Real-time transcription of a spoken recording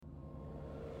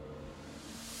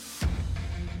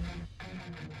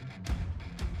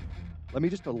Let me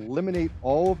just eliminate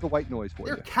all of the white noise for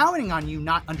They're you. counting on you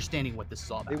not understanding what this is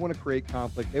all They about. want to create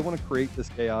conflict. They want to create this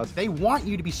chaos. They want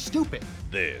you to be stupid.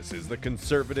 This is the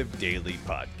Conservative Daily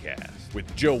Podcast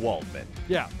with Joe Waldman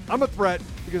Yeah, I'm a threat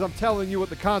because I'm telling you what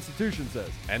the Constitution says.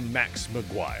 and Max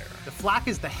McGuire. The flak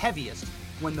is the heaviest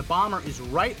when the bomber is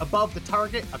right above the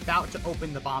target, about to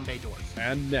open the bomb bay doors.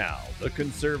 And now, the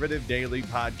Conservative Daily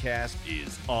Podcast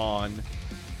is on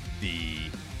the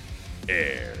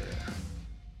air.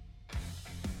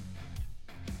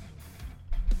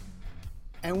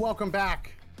 And welcome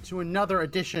back to another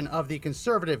edition of the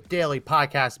Conservative Daily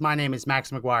Podcast. My name is Max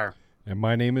McGuire. And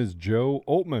my name is Joe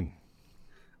Altman.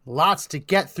 Lots to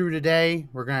get through today.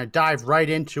 We're going to dive right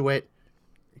into it.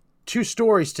 Two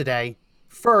stories today.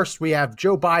 First, we have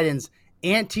Joe Biden's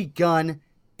anti-gun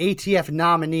ATF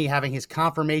nominee having his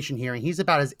confirmation hearing. He's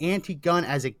about as anti-gun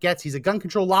as it gets. He's a gun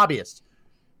control lobbyist.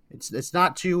 It's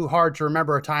not too hard to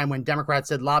remember a time when Democrats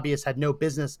said lobbyists had no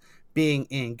business being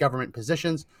in government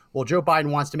positions. Well, Joe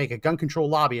Biden wants to make a gun control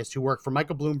lobbyist who worked for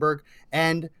Michael Bloomberg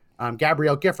and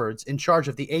Gabrielle Giffords in charge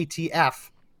of the ATF.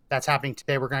 That's happening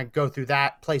today. We're going to go through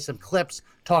that, play some clips,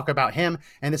 talk about him.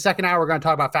 And the second hour, we're going to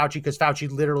talk about Fauci because Fauci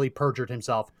literally perjured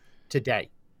himself today.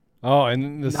 Oh,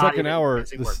 and the Not second even hour,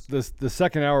 mixing words. the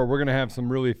second hour, we're going to have some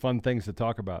really fun things to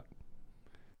talk about.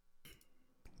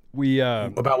 We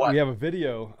About what? We have a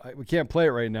video. We can't play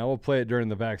it right now. We'll play it during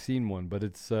the vaccine one, but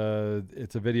it's a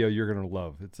video you're going to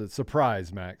love. It's a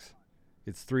surprise, Max.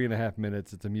 It's 3.5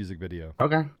 minutes. It's a music video.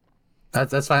 Okay.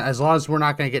 That's fine. As long as we're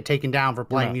not going to get taken down for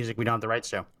playing not. music we don't have the rights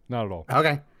to. Not at all.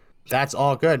 Okay. That's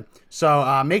all good.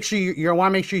 So make sure you want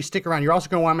to make sure you stick around. You're also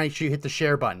going to want to make sure you hit the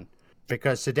share button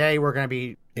because today's going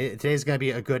to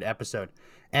be a good episode.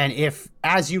 And if,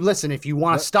 as you listen, if you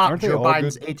want to stop Aren't they Joe all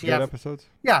Biden's good ATF episodes?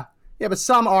 Yeah, but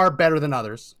some are better than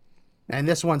others, and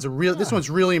this one's this one's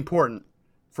really important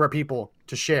for people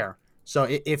to share. So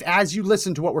if as you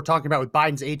listen to what we're talking about with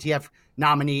Biden's ATF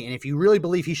nominee, and if you really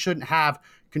believe he shouldn't have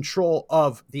control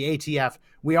of the ATF,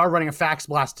 we are running a fax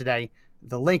blast today.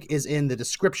 The link is in the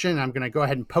description. I'm going to go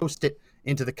ahead and post it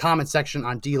into the comment section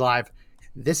on DLive.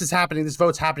 This is happening. This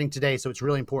vote's happening today, so it's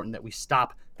really important that we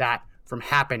stop that from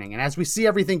happening. And as we see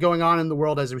everything going on in the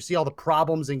world, as we see all the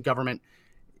problems in government,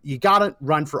 you got to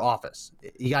run for office.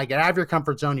 You got to get out of your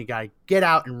comfort zone. You got to get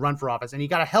out and run for office. And you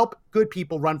got to help good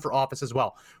people run for office as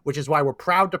well, which is why we're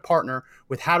proud to partner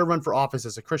with How to Run for Office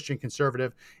as a Christian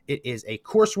conservative. It is a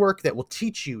coursework that will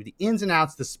teach you the ins and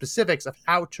outs, the specifics of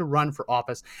how to run for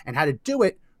office and how to do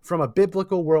it from a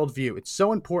biblical worldview. It's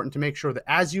so important to make sure that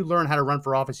as you learn how to run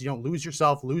for office, you don't lose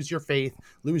yourself, lose your faith,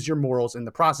 lose your morals in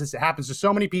the process. It happens to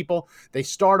so many people. They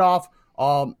start off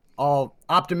all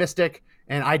optimistic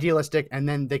and idealistic, and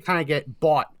then they kind of get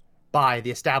bought by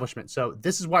the establishment. So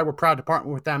this is why we're proud to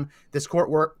partner with them. This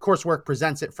coursework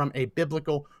presents it from a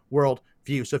biblical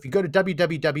worldview. So if you go to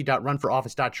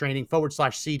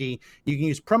www.runforoffice.training/CD, you can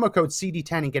use promo code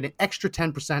CD10 and get an extra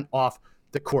 10% off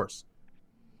the course.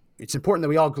 It's important that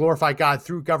we all glorify God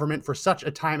through government for such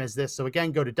a time as this. So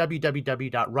again, go to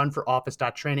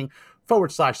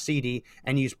www.runforoffice.training/CD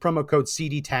and use promo code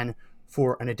CD10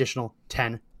 for an additional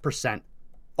 10%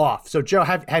 off. So Joe,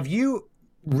 have you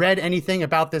read anything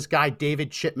about this guy,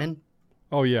 David Chipman?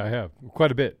 Oh yeah, I have quite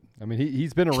a bit. I mean,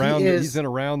 he's been around. He is- He's been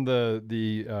around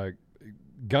the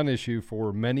gun issue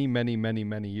for many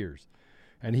years,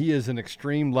 and he is an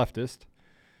extreme leftist,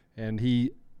 and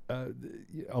he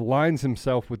aligns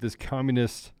himself with this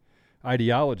communist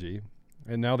ideology,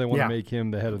 and now they want to make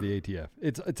him the head of the ATF.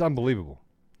 It's unbelievable.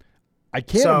 I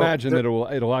can't imagine that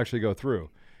it'll actually go through.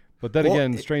 But then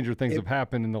again, stranger things have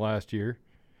happened in the last year.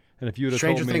 And if you would have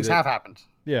told me stranger things have happened.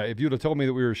 Yeah, if you would have told me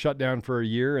that we were shut down for a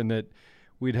year and that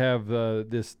we'd have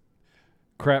this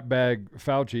crap bag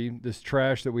Fauci, this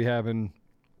trash that we have in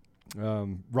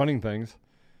running things,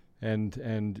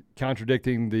 and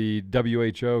contradicting the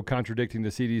WHO, contradicting the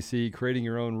CDC, creating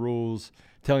your own rules,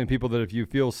 telling people that if you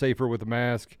feel safer with a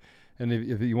mask and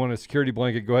if you want a security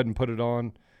blanket, go ahead and put it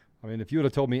on. I mean, if you would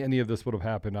have told me any of this would have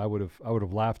happened, I would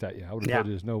have laughed at you. I would have said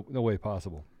there's no way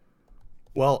possible.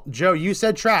 Well, Joe, you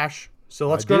said trash, so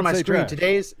let's go to my screen.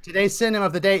 Trash. Today's synonym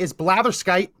of the day is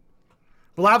blatherskite.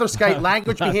 Blatherskite,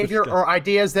 language, behavior, or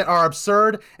ideas that are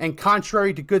absurd and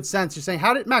contrary to good sense. You're saying,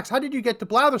 how did you get to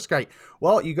blatherskite?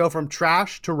 Well, you go from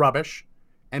trash to rubbish,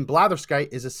 and blatherskite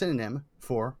is a synonym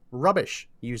for rubbish,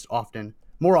 used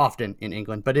more often in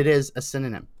England, but it is a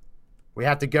synonym. We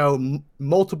have to go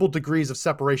multiple degrees of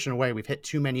separation away. We've hit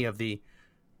too many of the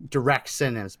direct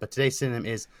synonyms, but today's synonym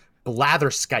is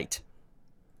blatherskite.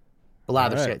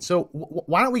 Blatherskite. Right. So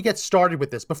why don't we get started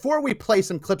with this before we play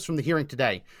some clips from the hearing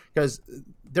today? Because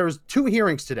there was two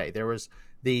hearings today. There was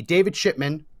the David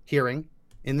Chipman hearing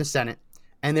in the Senate.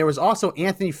 And there was also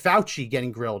Anthony Fauci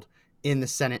getting grilled in the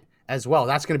Senate as well.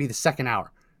 That's going to be the second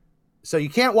hour. So you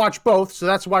can't watch both. So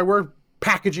that's why we're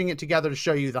packaging it together to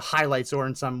show you the highlights, or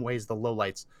in some ways the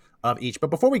lowlights of each. But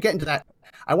before we get into that,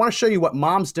 I want to show you what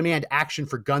Moms Demand Action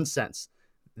for Gun Sense.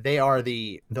 They are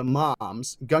the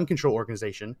Moms gun control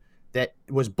organization that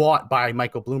was bought by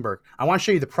Michael Bloomberg. I want to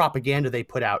show you the propaganda they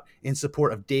put out in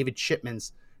support of David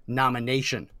Chipman's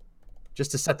nomination,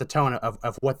 just to set the tone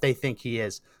of what they think he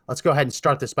is. Let's go ahead and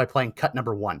start this by playing cut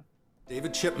number 1.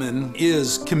 David Chipman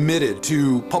is committed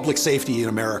to public safety in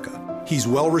America. He's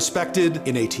well respected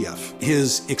in ATF.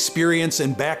 His experience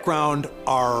and background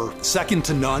are second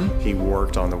to none. He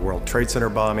worked on the World Trade Center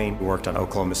bombing, he worked on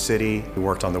Oklahoma City, he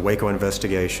worked on the Waco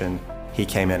investigation. He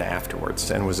came in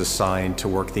afterwards and was assigned to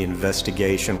work the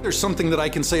investigation. There's something that I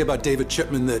can say about David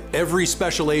Chipman that every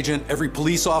special agent, every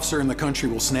police officer in the country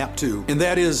will snap to, and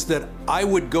that is that I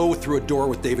would go through a door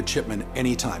with David Chipman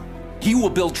anytime. He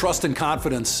will build trust and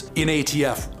confidence in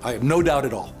ATF. I have no doubt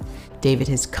at all. David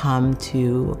has come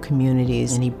to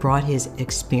communities and he brought his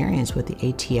experience with the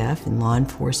ATF and law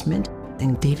enforcement.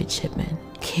 And David Chipman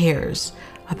cares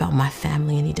about my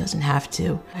family and he doesn't have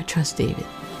to. I trust David.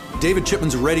 David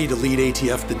Chipman's ready to lead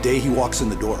ATF the day he walks in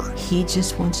the door. He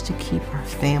just wants to keep our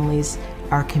families,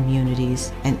 our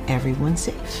communities, and everyone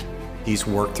safe. He's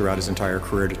worked throughout his entire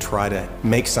career to try to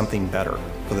make something better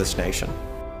for this nation.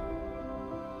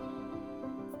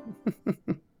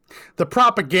 The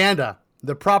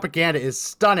propaganda is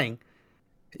stunning.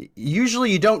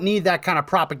 Usually you don't need that kind of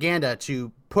propaganda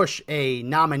to push a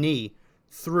nominee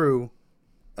through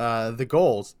the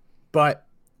goals. But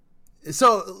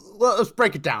so let's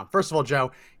break it down. First of all,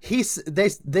 Joe, the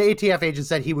ATF agent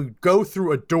said he would go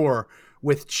through a door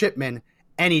with Chipman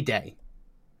any day.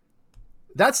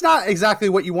 That's not exactly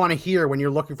what you want to hear when you're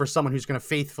looking for someone who's going to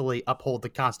faithfully uphold the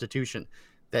Constitution.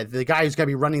 That the guy who's going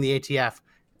to be running the ATF,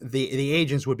 the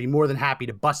agents would be more than happy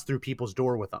to bust through people's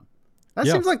door with them. That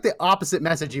seems like the opposite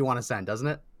message you want to send, doesn't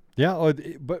it? Yeah,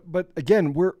 but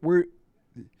again, we're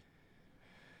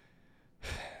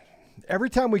every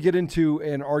time we get into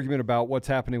an argument about what's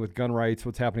happening with gun rights,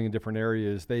 what's happening in different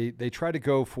areas, they try to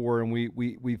go for, and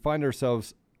we find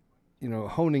ourselves,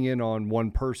 honing in on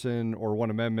one person or one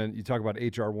amendment. You talk about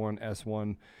HR1,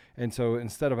 S1. And so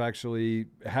instead of actually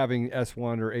having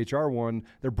S1 or HR1,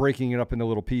 they're breaking it up into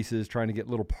little pieces, trying to get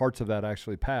little parts of that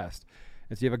actually passed.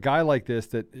 And so you have a guy like this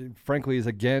that frankly is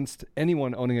against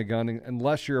anyone owning a gun,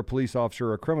 unless you're a police officer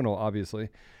or a criminal, obviously,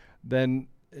 then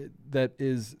that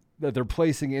they're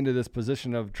placing into this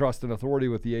position of trust and authority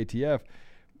with the ATF.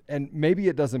 And maybe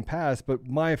it doesn't pass, but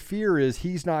my fear is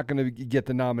he's not going to get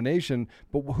the nomination,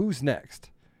 but who's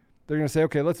next? They're going to say,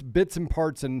 okay, let's bits and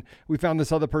parts, and we found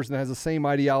this other person that has the same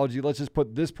ideology. Let's just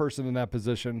put this person in that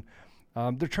position.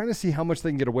 They're trying to see how much they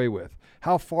can get away with,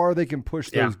 how far they can push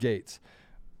those gates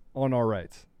on our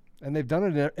rights. And they've done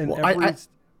it in every...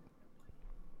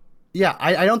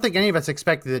 I don't think any of us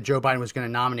expected that Joe Biden was going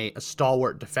to nominate a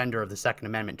stalwart defender of the Second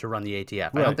Amendment to run the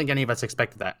ATF. Right. I don't think any of us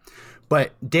expected that.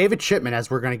 But David Chipman,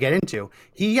 as we're going to get into,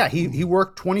 he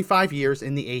worked 25 years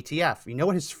in the ATF. You know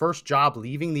what his first job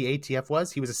leaving the ATF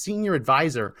was? He was a senior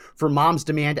advisor for Moms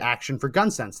Demand Action for Gun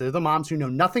Sense. They're the moms who know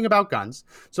nothing about guns.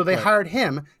 So they hired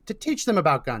him to teach them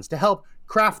about guns, to help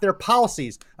craft their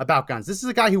policies about guns. This is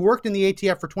a guy who worked in the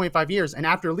ATF for 25 years. And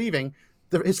after leaving,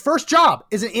 his first job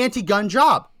is an anti-gun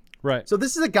job. Right. So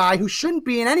this is a guy who shouldn't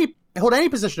be hold any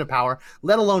position of power,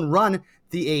 let alone run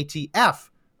the ATF.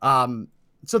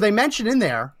 So they mentioned in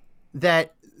there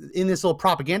that in this little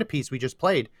propaganda piece we just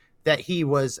played that he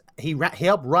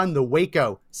helped run the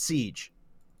Waco siege.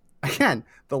 Again,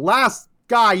 the last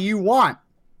guy you want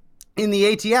in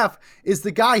the ATF is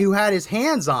the guy who had his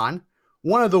hands on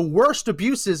one of the worst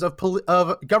abuses of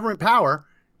government power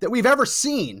that we've ever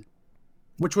seen,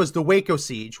 which was the Waco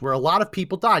siege, where a lot of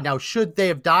people died. Now, should they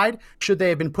have died? Should they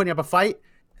have been putting up a fight?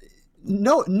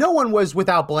 No one was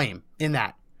without blame in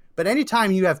that. But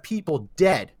anytime you have people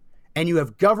dead and you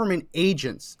have government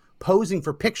agents posing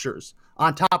for pictures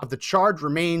on top of the charred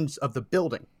remains of the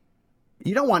building,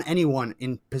 you don't want anyone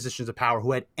in positions of power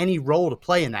who had any role to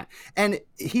play in that. And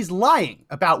he's lying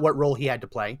about what role he had to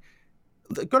play.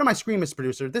 Go to my screen, Mr.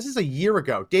 Producer. This is a year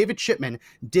ago. David Chipman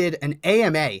did an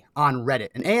AMA on Reddit.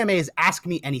 An AMA is Ask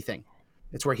Me Anything.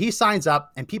 It's where he signs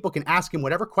up and people can ask him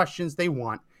whatever questions they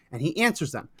want and he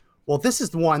answers them. Well, this is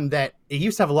the one that it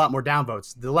used to have a lot more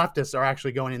downvotes. The leftists are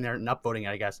actually going in there and upvoting it,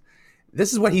 I guess.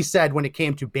 This is what he said when it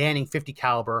came to banning .50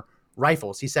 caliber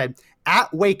rifles. He said,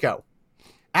 at Waco,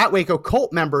 At Waco,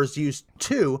 cult members used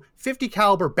two 50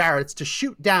 caliber Barretts to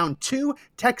shoot down two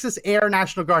Texas Air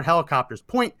National Guard helicopters.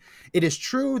 Point, it is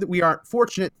true that we are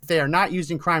fortunate that they are not used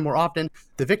in crime more often.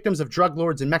 The victims of drug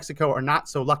lords in Mexico are not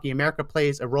so lucky. America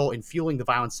plays a role in fueling the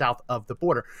violence south of the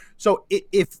border. So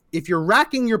if you're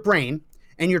racking your brain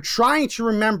and you're trying to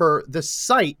remember the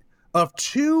sight of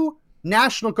two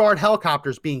National Guard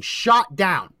helicopters being shot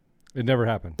down, it never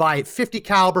happened, by 50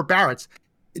 caliber Barretts,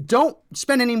 don't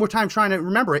spend any more time trying to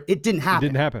remember it. It didn't happen. It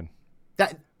didn't happen.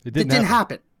 It didn't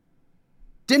happen.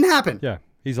 Didn't happen. Yeah,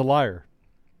 he's a liar.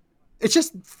 It's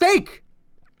just fake.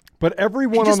 But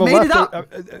everyone on the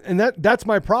left, and that's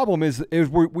my problem is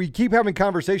we keep having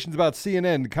conversations about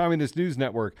CNN, the Communist News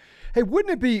Network. Hey,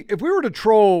 wouldn't it be, if we were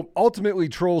to ultimately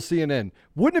troll CNN,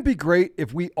 wouldn't it be great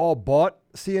if we all bought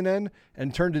CNN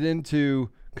and turned it into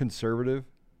conservative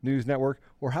news network?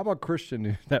 Or how about Christian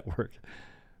news network?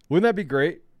 Wouldn't that be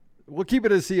great? We'll keep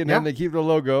it as CNN. Yeah. They keep the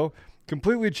logo,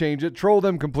 completely change it, troll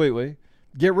them completely,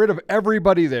 get rid of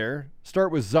everybody there,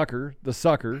 start with Zucker, the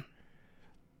sucker.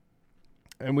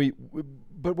 And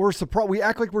but we're surprised. We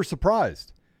act like we're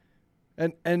surprised.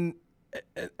 And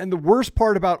the worst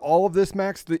part about all of this,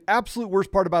 Max, the absolute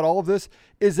worst part about all of this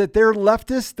is that they're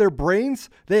leftists, their brains,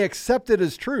 they accept it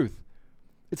as truth.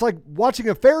 It's like watching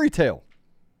a fairy tale.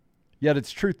 Yet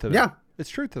it's truth to them. Yeah. It's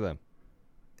truth to them.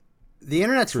 The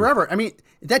internet's forever. I mean,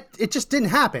 that it just didn't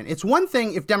happen. It's one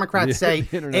thing if Democrats say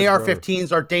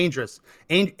AR-15s are dangerous.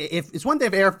 And it's one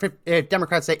thing if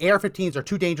Democrats say AR-15s are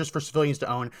too dangerous for civilians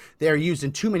to own. They are used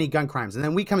in too many gun crimes. And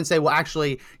then we come and say, well,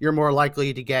 actually, you're more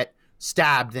likely to get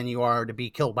stabbed than you are to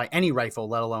be killed by any rifle,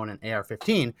 let alone an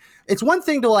AR-15. It's one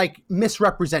thing to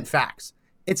misrepresent facts.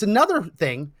 It's another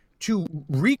thing to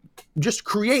just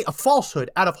create a falsehood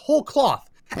out of whole cloth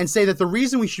and say that the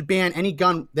reason we should ban any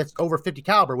gun that's over 50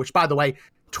 caliber, which, by the way,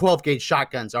 12-gauge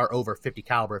shotguns are over 50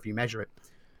 caliber if you measure it.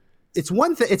 It's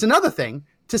another thing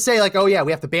to say, oh, yeah,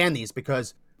 we have to ban these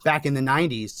because back in the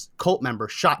 90s, cult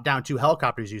members shot down two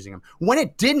helicopters using them. When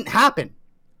it didn't happen.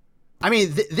 I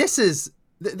mean, this is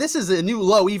a new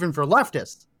low even for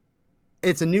leftists.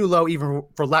 It's a new low even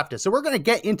for leftists. So we're going to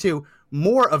get into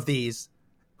more of these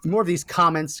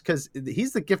comments because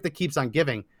he's the gift that keeps on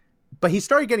giving. But he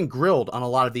started getting grilled on a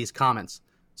lot of these comments.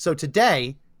 So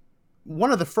today,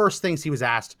 one of the first things he was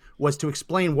asked was to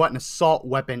explain what an assault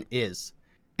weapon is.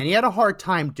 And he had a hard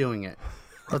time doing it.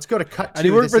 Let's go to cut 2. And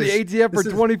he worked for the ATF for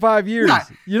 25 years.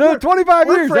 Yeah, 25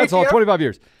 years. That's all, 25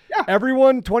 years. Yeah.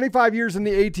 Everyone, 25 years in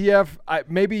the ATF.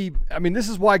 This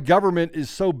is why government is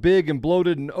so big and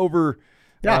bloated and overfunded.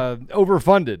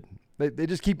 They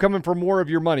just keep coming for more of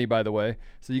your money, by the way,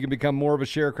 so you can become more of a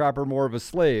sharecropper, more of a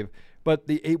slave. But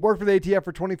he worked for the ATF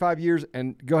for 25 years,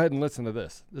 and go ahead and listen to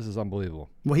this. This is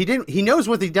unbelievable. Well, he knows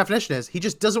what the definition is. He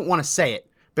just doesn't want to say it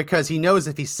because he knows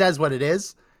if he says what it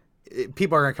is,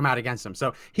 people are going to come out against him.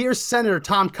 So here's Senator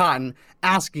Tom Cotton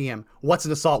asking him what's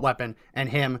an assault weapon and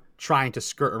him trying to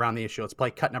skirt around the issue. Let's play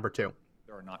cut number 2.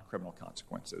 There are not criminal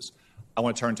consequences. I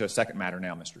want to turn to a second matter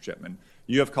now, Mr. Chipman.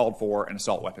 You have called for an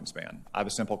assault weapons ban. I have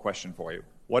a simple question for you.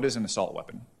 What is an assault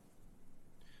weapon?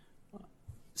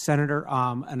 Senator,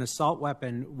 an assault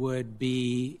weapon would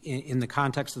be, in the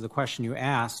context of the question you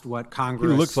asked, what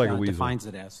Congress defines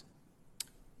it as.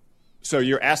 So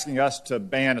you're asking us to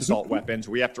ban assault weapons.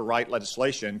 We have to write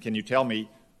legislation. Can you tell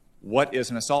me what is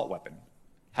an assault weapon?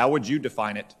 How would you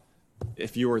define it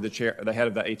if you were the head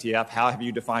of the ATF? How have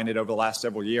you defined it over the last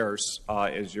several years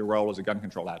as your role as a gun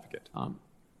control advocate?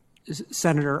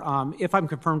 Senator, if I'm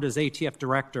confirmed as ATF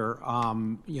director,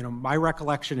 my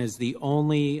recollection is the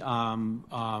only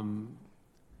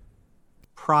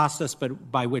process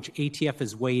by which ATF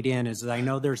has weighed in is that I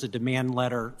know there's a Demand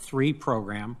Letter 3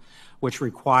 program which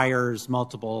requires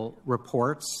multiple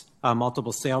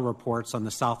sale reports on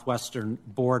the southwestern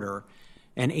border.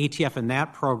 And ATF in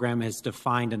that program has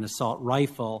defined an assault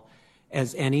rifle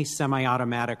as any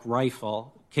semi-automatic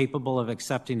rifle capable of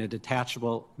accepting a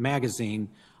detachable magazine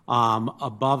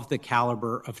above the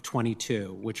caliber of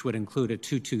 .22, which would include a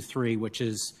 .223, which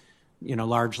is,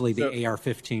 largely the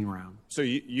AR-15 round. So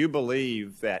you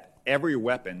believe that every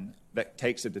weapon that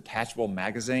takes a detachable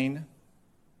magazine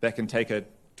that can take a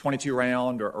 .22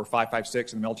 round or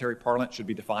 5.56 in the military parlance should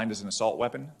be defined as an assault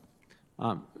weapon?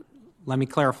 Let me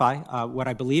clarify. What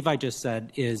I believe I just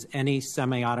said is any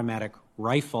semi-automatic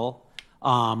rifle.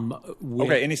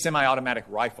 Any semi-automatic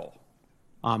rifle.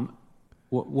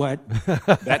 What?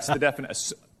 That's the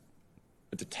definition.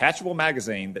 A detachable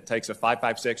magazine that takes a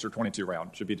 5.56 or .22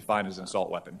 round should be defined as an assault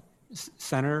weapon.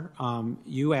 Senator,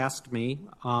 you asked me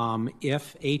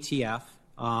if ATF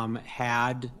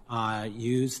had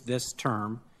used this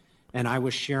term and I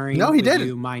was sharing No, he with didn't.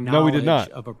 you my No, we did knowledge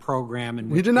not. of a program in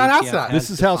We which did not ask ATF that. has This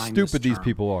is how defined this stupid these term.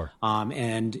 people are.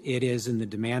 And it is in the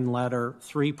Demand Letter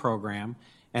 3 program,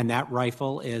 and that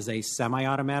rifle is a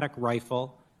semi-automatic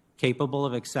rifle capable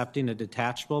of accepting a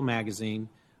detachable magazine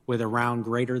with a round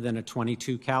greater than a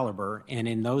 .22 caliber. And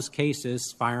in those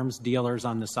cases, firearms dealers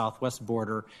on the southwest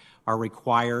border are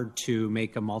required to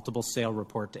make a multiple sale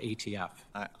report to ATF.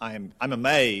 I'm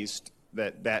amazed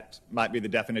that that might be the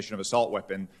definition of assault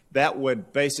weapon. That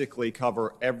would basically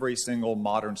cover every single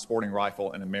modern sporting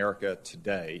rifle in America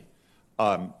today.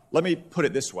 Let me put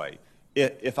it this way.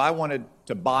 If I wanted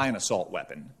to buy an assault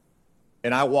weapon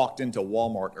and I walked into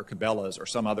Walmart or Cabela's or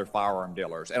some other firearm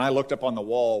dealers and I looked up on the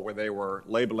wall where they were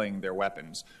labeling their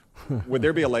weapons, would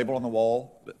there be a label on the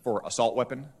wall for assault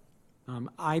weapon?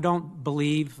 I don't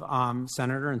believe,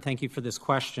 Senator, and thank you for this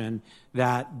question,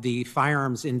 that the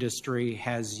firearms industry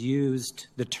has used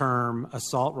the term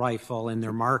assault rifle in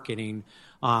their marketing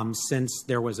since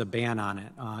there was a ban on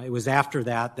it. It was after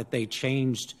that that they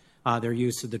changed their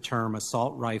use of the term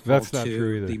assault rifle That's not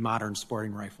true to either. the modern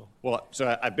sporting rifle. Well,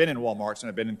 so I've been in Walmarts and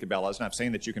I've been in Cabela's and I've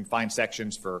seen that you can find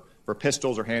sections for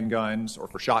pistols or handguns or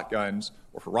for shotguns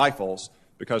or for rifles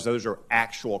because those are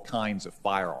actual kinds of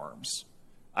firearms.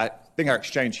 I think our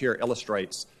exchange here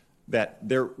illustrates that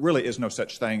there really is no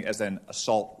such thing as an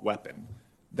assault weapon.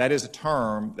 That is a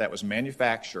term that was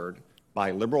manufactured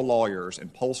by liberal lawyers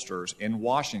and pollsters in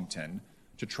Washington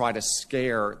to try to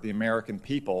scare the American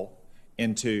people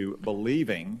into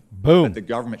believing that the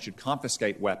government should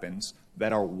confiscate weapons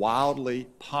that are wildly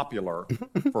popular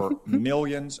for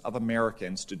millions of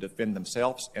Americans to defend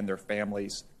themselves and their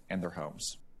families and their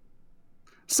homes.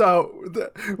 So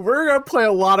we're going to play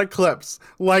a lot of clips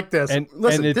like this. And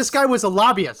listen, it's- this guy was a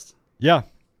lobbyist. Yeah.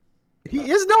 He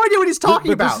has no idea what he's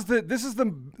talking about. This is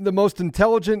the most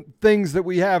intelligent things that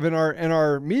we have in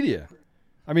our media.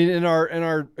 I mean, in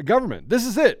our government. This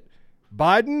is it.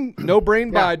 Biden, no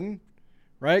brain Biden,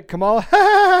 right? Kamala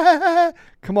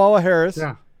Harris,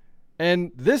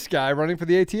 and this guy running for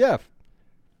the ATF.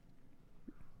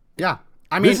 Yeah.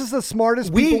 I mean, this is the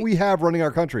smartest people we have running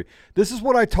our country. This is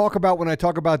what I talk about when I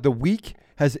talk about the weak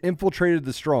has infiltrated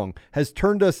the strong, has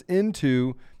turned us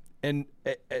into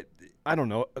I don't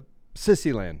know,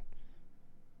 sissy land.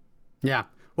 Yeah.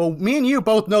 Well, me and you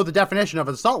both know the definition of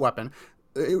an assault weapon.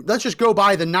 Let's just go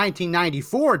by the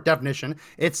 1994 definition.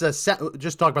 It's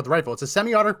just talk about the rifle. It's a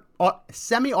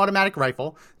semi-automatic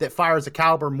rifle that fires a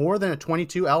caliber more than a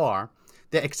 .22 LR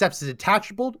that accepts a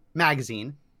detachable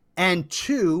magazine and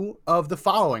two of the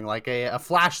following, like a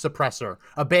flash suppressor,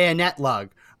 a bayonet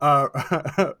lug,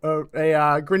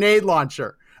 a grenade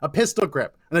launcher, a pistol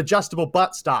grip, an adjustable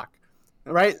buttstock.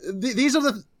 Right? This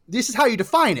is how you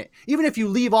define it. Even if you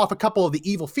leave off a couple of the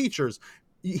evil features,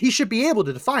 he should be able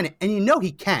to define it, and you know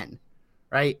he can.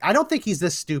 Right? I don't think he's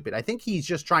this stupid. I think he's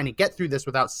just trying to get through this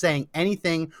without saying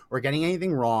anything or getting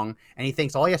anything wrong, and he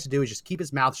thinks all he has to do is just keep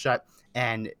his mouth shut,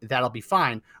 and that'll be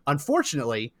fine.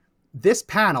 Unfortunately, this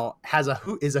panel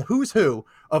is a who's who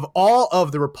of all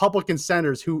of the Republican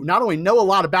senators who not only know a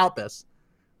lot about this,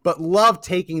 but love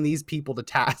taking these people to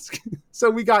task. So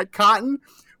we got Cotton,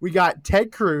 we got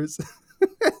Ted Cruz.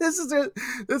 This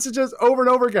is just over and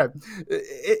over again.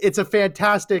 It was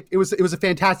a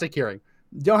fantastic hearing.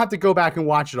 You don't have to go back and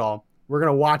watch it all. We're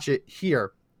gonna watch it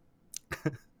here.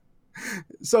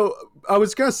 So I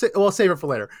was gonna say, well, I'll save it for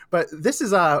later. But this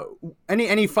is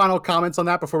any final comments on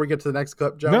that before we get to the next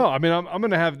clip, Joe? No, I mean I'm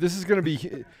gonna have this is gonna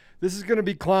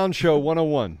be Clown Show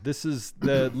 101. This is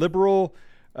the liberal.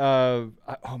 Oh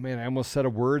man, I almost said a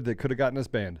word that could have gotten us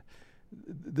banned.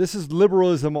 This is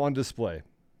liberalism on display.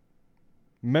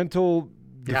 Mental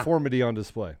deformity on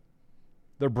display.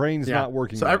 Their brain's not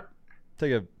working. So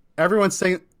everyone's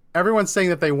saying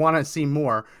that they want to see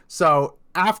more. So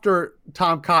after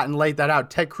Tom Cotton laid that out,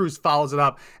 Ted Cruz follows it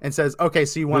up and says, okay,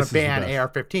 so you want to ban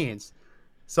AR-15s.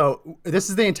 So this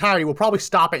is the entirety. We'll probably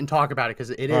stop it and talk about it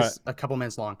because it is a couple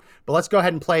minutes long. But let's go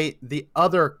ahead and play the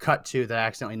other cut to that I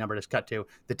accidentally numbered as cut to,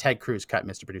 the Ted Cruz cut,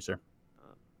 Mr. Producer.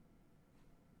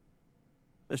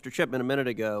 Mr. Chipman, a minute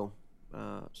ago,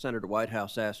 Senator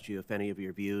Whitehouse asked you if any of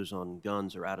your views on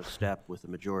guns are out of step with the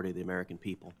majority of the American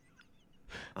people.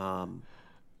 The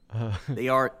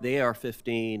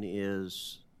AR-15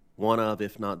 is one of,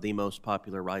 if not the most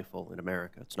popular rifle in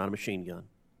America. It's not a machine gun.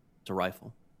 It's a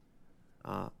rifle.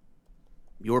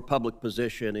 Your public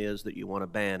position is that you want to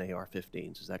ban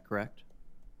AR-15s. Is that correct?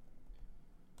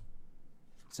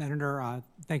 Senator,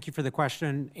 thank you for the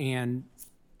question. And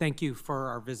Thank you for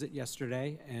our visit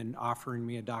yesterday and offering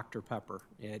me a Dr. Pepper.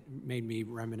 It made me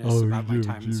reminisce about my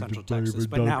time in Central Texas.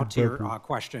 But now to your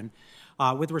question.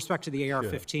 With respect to the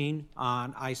AR-15,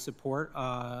 I support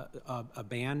a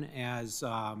ban as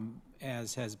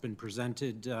has been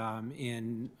presented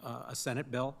in a Senate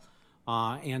bill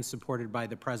and supported by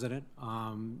the President.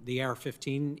 The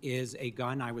AR-15 is a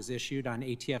gun I was issued on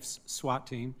ATF's SWAT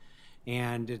team,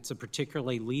 and it's a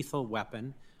particularly lethal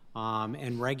weapon.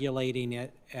 And regulating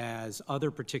it as other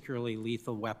particularly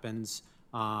lethal weapons,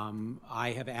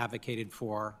 I have advocated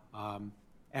for.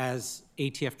 As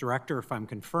ATF director, if I'm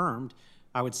confirmed,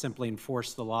 I would simply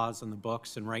enforce the laws on the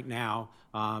books, and right now,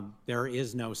 there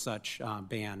is no such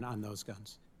ban on those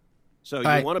guns. So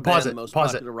you want to ban the most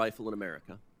popular rifle in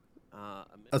America.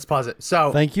 Let's pause it.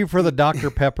 So thank you for the Dr.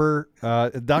 Pepper.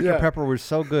 Dr. Pepper was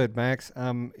so good, Max.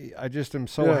 I just am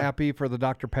so happy for the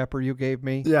Dr. Pepper you gave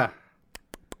me. Yeah.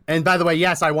 And by the way,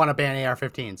 yes, I want to ban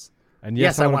AR-15s. And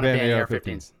yes, I want to ban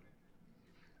AR-15s.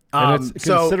 And it's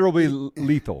considerably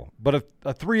lethal. But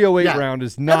a 308 round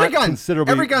is not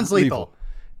considerably every gun's lethal.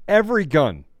 Every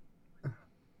gun.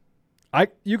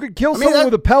 You could kill someone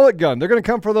with a pellet gun. They're going to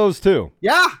come for those too.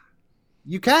 Yeah,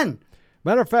 you can.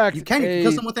 Matter of fact, you can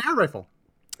kill someone with an air rifle.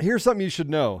 Here's something you should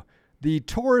know. The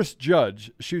Taurus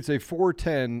Judge shoots a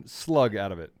 410 slug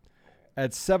out of it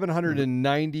at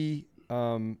 790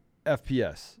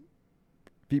 FPS,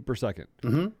 feet per second.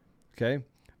 Okay.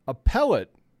 A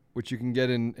pellet, which you can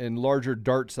get in larger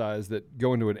dart size that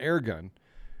go into an air gun,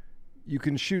 you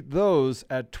can shoot those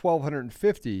at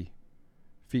 1,250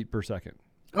 feet per second.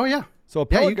 Oh, yeah. So a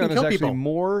pellet gun is actually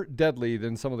more deadly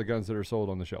than some of the guns that are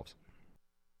sold on the shelves.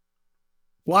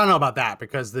 Well, I don't know about that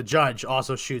because the Judge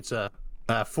also shoots a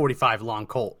 45 long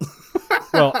Colt.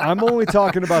 Well, I'm only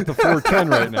talking about the 410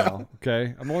 right now,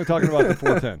 okay? I'm only talking about the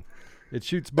 410. It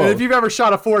shoots both. And if you've ever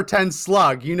shot a 410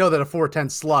 slug, you know that a 410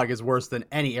 slug is worse than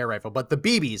any air rifle. But the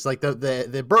BBs, like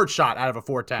the bird shot out of a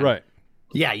 410, right?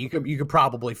 Yeah, you could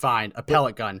probably find a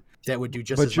pellet gun that would do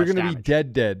just as much damage. But you're going to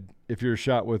be dead if you're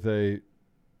shot with a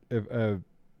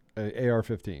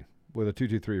AR-15 with a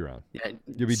 223 round. Yeah,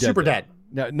 you'll be super dead.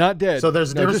 No, not dead. So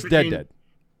there's a difference between dead.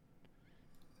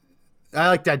 I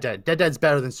like dead. Dead's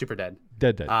better than super dead.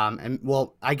 Dead. And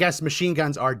well, I guess machine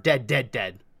guns are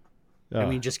dead. And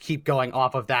we just keep going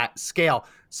off of that scale.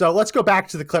 So let's go back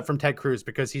to the clip from Ted Cruz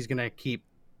because he's going to keep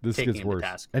taking him to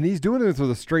task. And he's doing this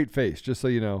with a straight face, just so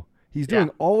you know. He's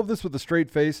doing all of this with a straight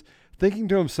face, thinking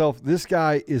to himself, this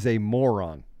guy is a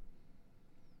moron.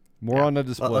 Moron on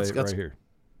display right here.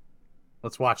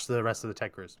 Let's watch the rest of the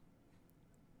Ted Cruz.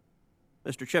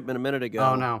 Mr. Chipman, a minute ago.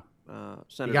 Oh, no.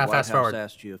 Senator Whitehouse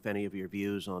asked you if any of your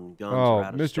views on guns are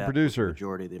out of Mr. Producer. with the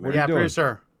majority of the American. Yeah,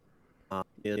 producer.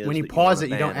 When you pause it,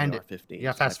 you don't end it. You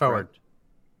got fast forward.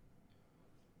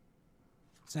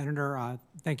 Senator,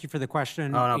 thank you for the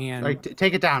question. Oh, no. And right,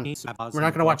 take it down. We're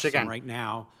not going to watch it again. Right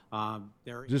now,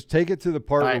 just take it to the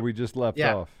part where we just left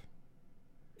off.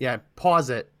 Yeah, pause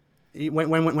it.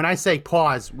 When I say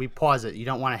pause, we pause it. You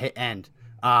don't want to hit end.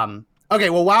 Okay,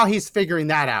 well, while he's figuring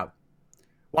that out,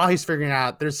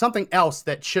 there's something else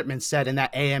that Shipman said in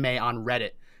that AMA on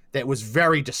Reddit that was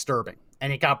very disturbing,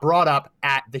 and it got brought up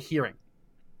at the hearing.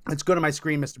 Let's go to my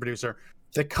screen, Mr. Producer.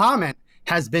 The comment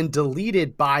has been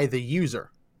deleted by the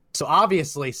user. So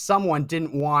obviously someone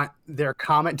didn't want their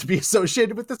comment to be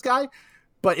associated with this guy,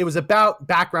 but it was about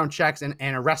background checks and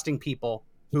arresting people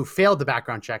who failed the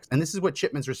background checks. And this is what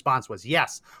Chipman's response was.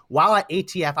 Yes, while at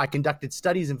ATF, I conducted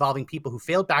studies involving people who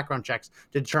failed background checks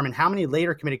to determine how many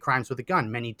later committed crimes with a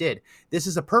gun. Many did. This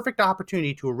is a perfect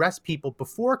opportunity to arrest people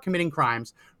before committing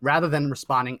crimes rather than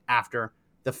responding after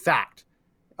the fact.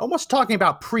 Almost talking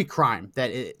about pre-crime, that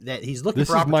he's looking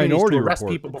for opportunities to arrest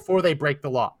people before they break the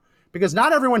law. Because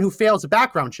not everyone who fails a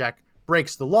background check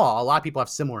breaks the law. A lot of people have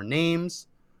similar names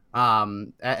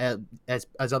as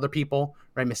other people,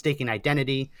 right? Mistaken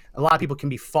identity. A lot of people can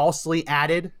be falsely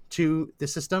added to the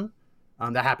system.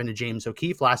 That happened to James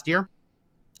O'Keefe last year.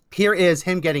 Here is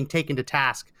him getting taken to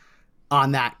task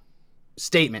on that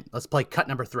statement. Let's play cut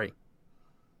number 3.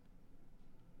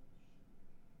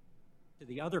 To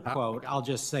the other quote, I'll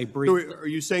just say briefly. So are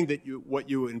you saying that what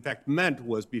you in fact meant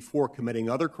was before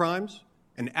committing other crimes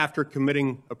and after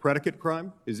committing a predicate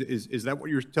crime? Is that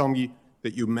what you're telling me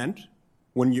that you meant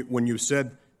when you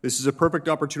said this is a perfect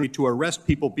opportunity to arrest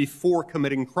people before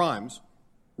committing crimes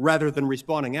rather than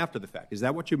responding after the fact? Is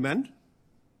that what you meant?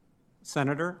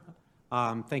 Senator,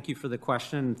 thank you for the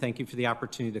question. Thank you for the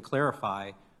opportunity to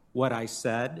clarify. What I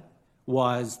said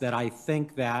was that I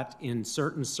think that in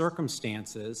certain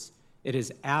circumstances, it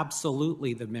is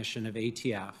absolutely the mission of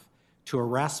ATF to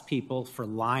arrest people for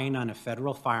lying on a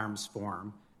federal firearms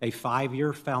form a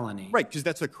 5-year felony. Right, because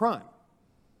that's a crime.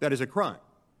 That is a crime.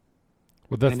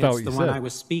 Well, that's And not it's what you the said. one I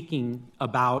was speaking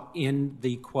about in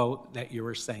the quote that you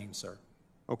were saying, sir.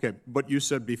 Okay, but you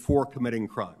said before committing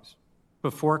crimes.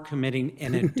 Before committing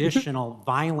an additional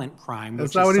violent crime, That's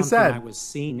which not what he is something said. I was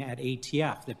seeing at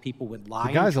ATF, that people would lie.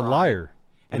 The guy's and a try, liar,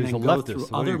 but and he's then a go leftist, through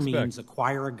so what do you other expect? means,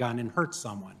 acquire a gun and hurt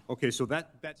someone. Okay, so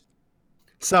that's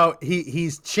So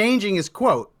he's changing his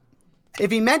quote.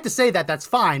 If he meant to say that, that's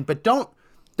fine, but don't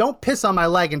piss on my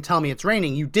leg and tell me it's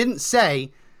raining. You didn't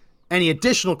say any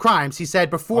additional crimes. He said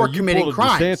before you committing pulled a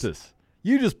crimes. DeSantis.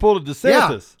 You just pulled a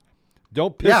DeSantis.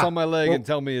 Don't piss Yeah. on my leg Well- and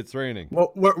tell me it's raining.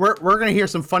 Well, we're going to hear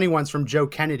some funny ones from Joe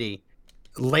Kennedy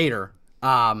later.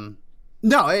 No,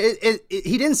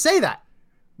 he didn't say that.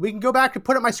 We can go back and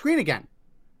put up my screen again,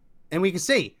 and we can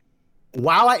see.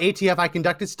 While at ATF, I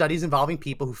conducted studies involving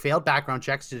people who failed background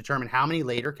checks to determine how many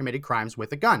later committed crimes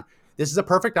with a gun. This is a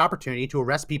perfect opportunity to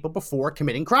arrest people before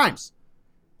committing crimes.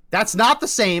 That's not the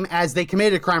same as they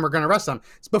committed a crime, we're going to arrest them.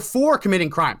 It's before committing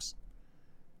crimes.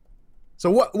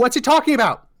 So what's he talking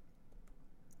about?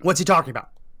 What's he talking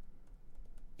about?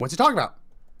 What's he talking about?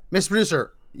 Mr.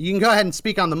 Producer, you can go ahead and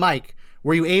speak on the mic.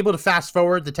 Were you able to fast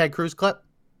forward the Ted Cruz clip?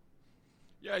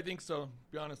 Yeah, I think so. To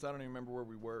be honest, I don't even remember where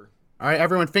we were. All right,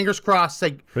 everyone, fingers crossed.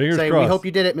 Say, Fingers we crossed. hope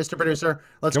you did it, Mr. Producer.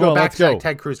 Let's Come go on, back let's to go. that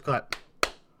Ted Cruz clip.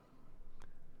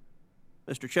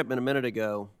 Mr. Chipman, a minute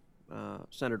ago,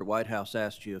 Senator Whitehouse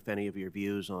asked you if any of your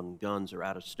views on guns are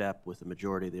out of step with the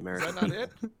majority of the Is American that not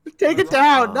people. it? Take it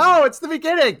down. No, it's the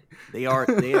beginning. The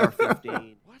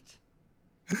AR-15.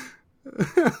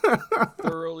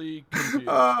 Thoroughly confused.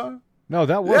 No,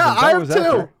 that wasn't. Yeah, that I am was too.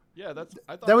 after. Yeah, that's.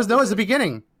 I thought That was it. the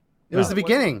beginning. It was the That wasn't-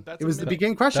 beginning. that's It a was the minute.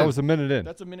 beginning question. That was a minute in.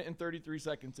 That's a minute and 33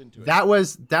 seconds into it. That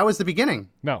was the beginning,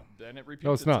 No, Then it repeats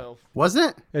no, it's not. itself.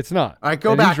 wasn't it? It's not. All right,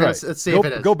 go And back he's and right. let's see go, if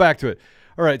it is. Go back to it.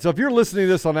 All right. So if you're listening to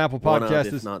this on Apple One of, Podcasts,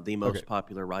 if this- not the most okay.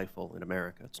 popular rifle in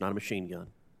America. It's not a machine gun.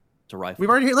 It's a rifle. We've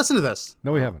already listened to this.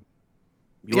 No, we haven't.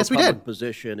 Your Yes, we public did.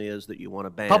 position is that you want to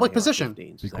ban Public AR-15s. position.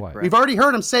 Is Be that quiet. correct? We've already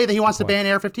heard him say that he wants to quiet.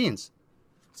 ban AR-15s.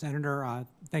 Senator,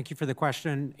 thank you for the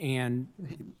question, and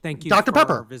thank you Dr. for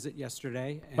Pepper. our visit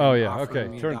yesterday. And Oh, yeah, offering okay.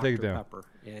 me a Turn it, take it Dr. down. Pepper.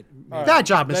 It All made- Bad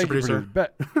job, Mr. Thank you, Producer. Oh,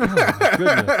 my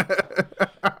goodness.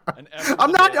 An F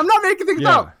I'm not making things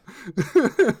Yeah. up.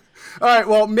 All right,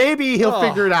 well, maybe he'll Oh.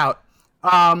 figure it out.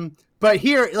 But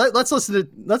here, let's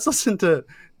listen to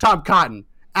Tom Cotton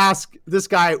ask this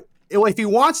guy if he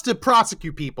wants to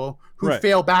prosecute people who Right.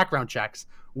 fail background checks.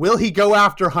 Will he go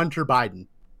after Hunter Biden?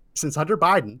 Since Hunter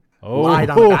Biden Oh. lied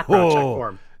on the background check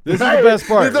form. This is the best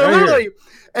part, They're right here. literally-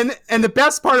 and the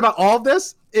best part about all of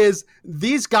this is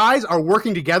these guys are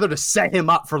working together to set him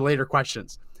up for later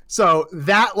questions. So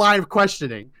that line of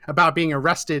questioning about being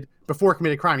arrested before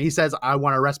committing crime, he says, I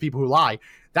want to arrest people who lie.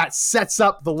 That sets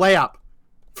up the layup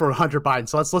for Hunter Biden.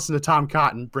 So let's listen to Tom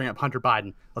Cotton bring up Hunter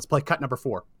Biden. Let's play cut number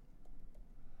 4.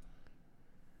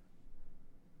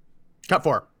 Cut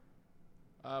 4.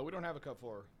 We don't have a cut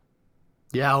for.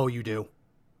 Yeah, oh, you do.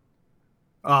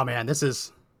 Oh man, this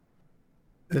is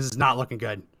not looking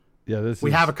good. Yeah, this. We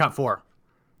is have a cut 4.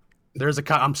 There's a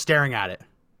cut. I'm staring at it.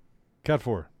 cut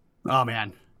 4. Oh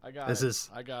man, I got this it. is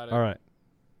I got it. All right,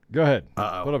 go ahead.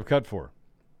 Uh-oh. Put up cut 4.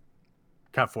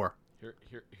 cut 4.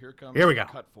 Here comes. Here we go.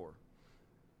 Cut for.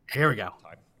 Here we go.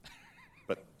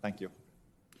 But thank you.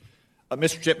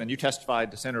 Mr. Chipman, you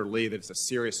testified to Senator Lee that it's a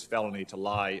serious felony to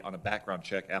lie on a background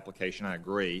check application. I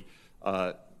agree.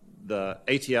 The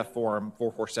ATF form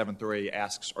 4473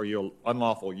 asks, are you an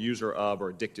unlawful user of or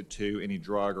addicted to any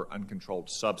drug or uncontrolled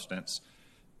substance?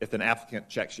 If an applicant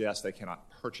checks yes, they cannot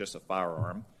purchase a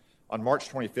firearm. On March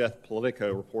 25th,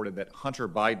 Politico reported that Hunter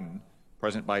Biden,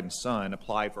 President Biden's son,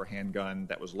 applied for a handgun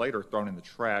that was later thrown in the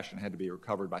trash and had to be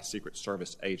recovered by Secret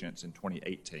Service agents in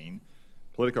 2018.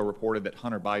 Politico reported that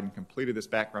Hunter Biden completed this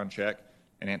background check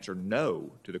and answered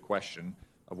no to the question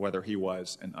of whether he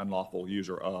was an unlawful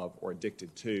user of or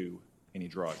addicted to any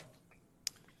drug.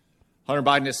 Hunter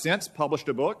Biden has since published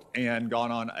a book and gone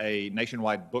on a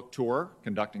nationwide book tour,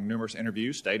 conducting numerous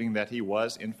interviews, stating that he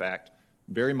was, in fact,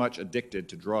 very much addicted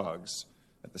to drugs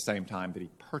at the same time that he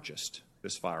purchased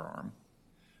this firearm.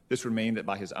 This would mean that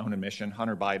by his own admission,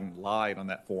 Hunter Biden lied on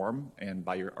that form and,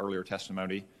 by your earlier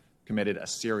testimony, committed a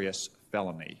serious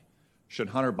felony. Should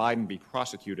Hunter Biden be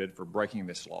prosecuted for breaking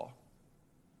this law?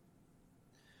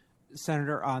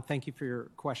 Senator, thank you for your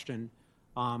question.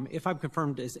 If I'm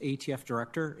confirmed as ATF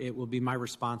director, it will be my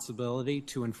responsibility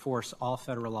to enforce all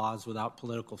federal laws without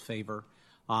political favor.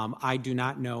 I do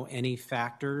not know any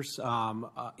factors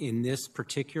in this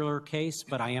particular case,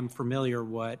 but I am familiar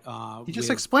what He just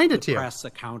with explained it the to you. press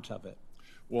account of it.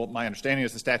 Well, my understanding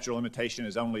is the statute of limitation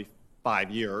is only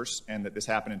 5 years, and that this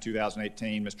happened in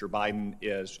 2018. Mr. Biden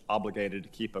is obligated to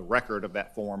keep a record of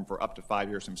that form for up to 5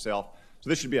 years himself. So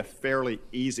this should be a fairly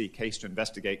easy case to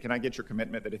investigate. Can I get your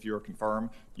commitment that if you are confirmed,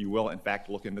 you will in fact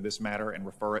look into this matter and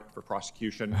refer it for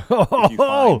prosecution if you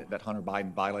find that Hunter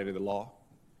Biden violated the law?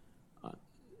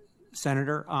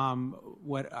 Senator,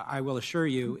 what I will assure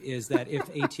you is that if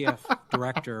ATF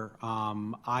director,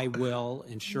 I will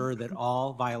ensure that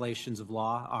all violations of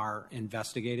law are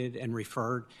investigated and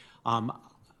referred. I'm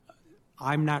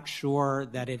not sure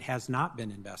that it has not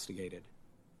been investigated.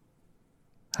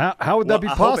 How would that be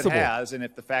possible? I hope it has, and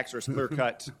if the facts are as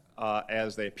clear-cut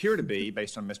as they appear to be,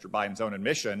 based on Mr. Biden's own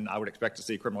admission, I would expect to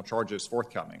see criminal charges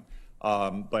forthcoming.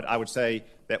 But I would say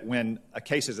that when a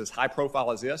case is as high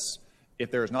profile as this, if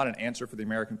there is not an answer for the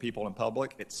American people and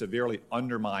public, it severely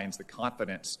undermines the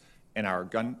confidence in our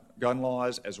gun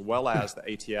laws, as well as the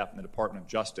ATF and the Department of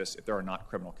Justice, if there are not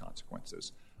criminal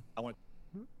consequences. I want.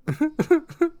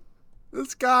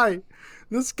 This guy,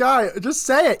 just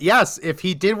say it. Yes, if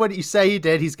he did what you say he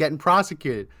did, he's getting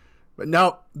prosecuted. But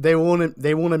no, they won't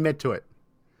admit to it.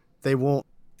 They won't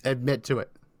admit to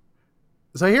it.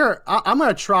 So here, I'm going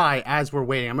to try, as we're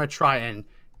waiting, I'm going to try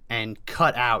and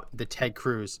cut out the Ted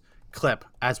Cruz clip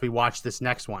as we watch this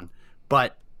next one.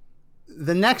 But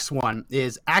the next one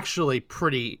is actually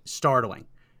pretty startling.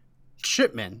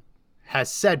 Chipman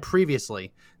has said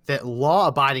previously that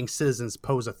law-abiding citizens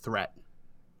pose a threat.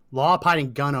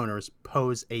 Law-abiding gun owners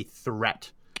pose a threat.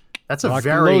 That's a Locked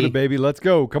very and loaded, baby. Let's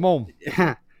go. Come on.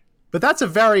 But that's a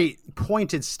very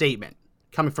pointed statement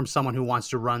coming from someone who wants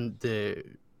to run the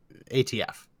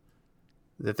ATF.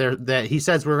 That he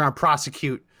says we're going to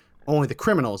prosecute only the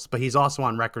criminals, but he's also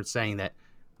on record saying that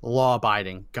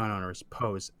law-abiding gun owners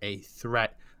pose a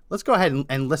threat. Let's go ahead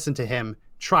and listen to him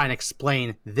try and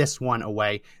explain this one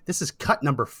away. This is cut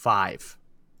number 5.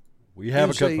 We have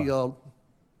is a cut.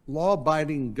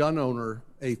 Law-abiding gun owner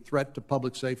a threat to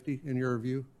public safety, in your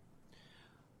view?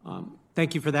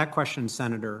 Thank you for that question,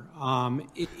 Senator.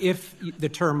 If the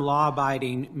term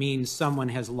law-abiding means someone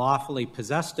has lawfully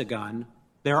possessed a gun,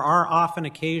 there are often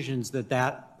occasions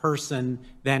that person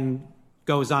then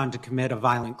goes on to commit a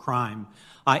violent crime.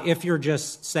 If you're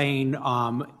just saying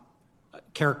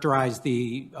characterize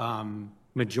the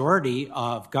majority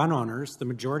of gun owners, the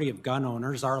majority of gun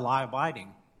owners are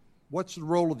law-abiding. What's the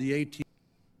role of the ATF?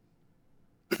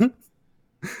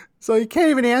 So he can't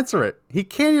even answer it. He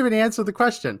can't even answer the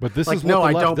question. But this like, is what no, the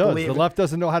I left don't does. believe The it. left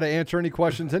doesn't know how to answer any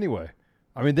questions anyway.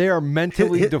 I mean, they are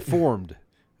mentally deformed.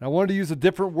 I wanted to use a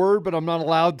different word, but I'm not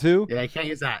allowed to. Yeah, you can't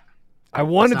use that. I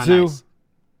wanted That's to. not nice.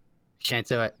 Can't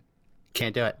do it.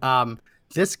 Can't do it.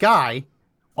 This guy,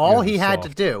 all he had to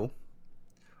do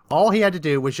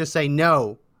was just say,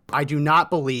 no, I do not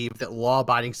believe that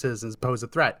law-abiding citizens pose a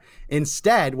threat.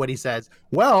 Instead, what he says,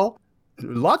 well,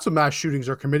 lots of mass shootings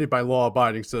are committed by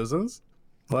law-abiding citizens.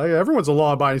 Like, everyone's a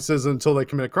law-abiding citizen until they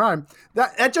commit a crime.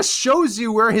 That just shows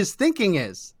you where his thinking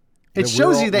is. It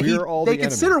shows you that they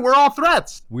consider we're all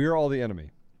threats. We're all the enemy.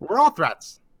 We're all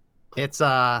threats. It's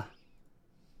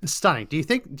stunning. Do you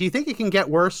think it can get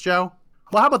worse, Joe?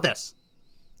 Well, how about this?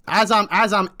 As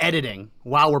I'm editing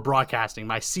while we're broadcasting,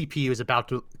 my CPU is about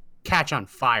to catch on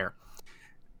fire.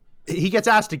 He gets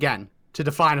asked again to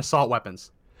define assault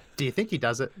weapons. Do you think he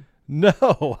does it?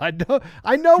 No, I don't.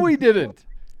 I know he didn't.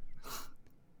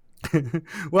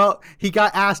 Well, he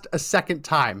got asked a second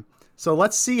time. So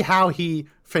let's see how he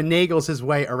finagles his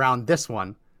way around this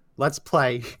one. Let's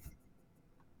play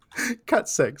cut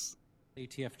 6.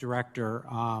 ATF director.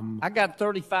 I got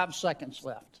 35 seconds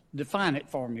left. Define it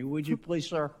for me, would you please,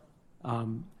 sir?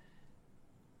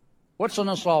 What's an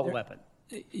assault weapon?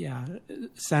 Yeah,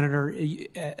 Senator,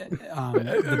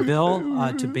 the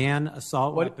bill to ban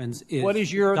assault weapons is what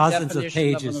is your dozens of definition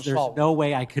of pages. an There's assault no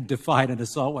way I could define an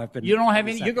assault weapon. You don't have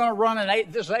any. You're going to run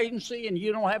this agency, and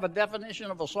you don't have a definition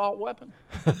of assault weapon.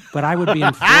 But I would be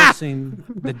enforcing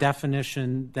the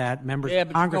definition that members Yeah, of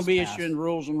but you're Congress going to be passed. issuing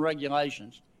rules and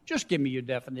regulations. Just give me your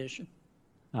definition.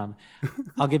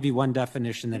 I'll give you one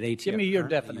definition that ATF Give me your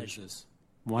currently definition. uses.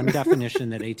 One definition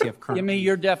that ATF currently Give me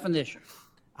your definition.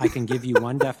 I can give you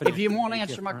one definition. If you won't that ATF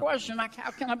answer my currently question,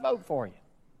 how can I vote for you?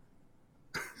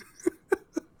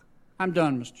 I'm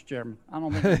done, Mr. Chairman. I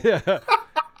don't think.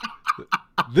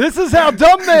 This is how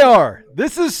dumb they are.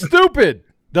 This is stupid.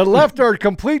 The left are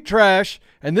complete trash,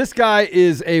 and this guy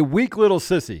is a weak little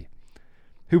sissy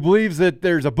who believes that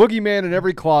there's a boogeyman in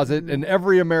every closet and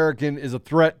every American is a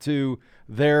threat to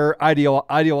their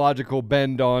ideological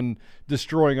bend on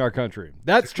destroying our country.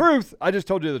 That's truth. I just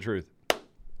told you the truth.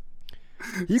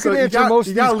 He So can you answer got- most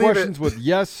you of these gotta leave it. questions with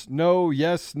yes, no,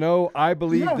 I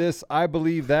believe this, I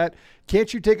believe that.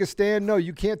 Can't you take a stand? No,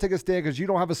 you can't take a stand because you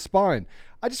don't have a spine.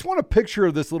 I just want a picture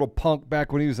of this little punk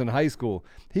back when he was in high school.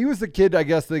 He was the kid, I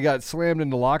guess, that got slammed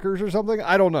into lockers or something.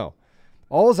 I don't know.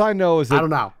 All I know is that I don't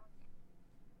know.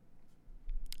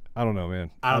 I don't know,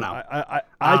 man. I don't know.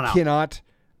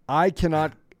 I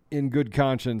cannot in good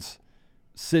conscience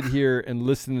sit here and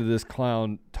listen to this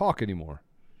clown talk anymore.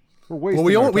 We're wasting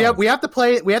Well, our time. we have to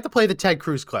play the Ted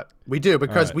Cruz clip. We do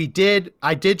because right.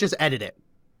 I did just edit it.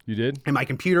 You did? And my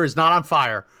computer is not on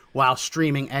fire while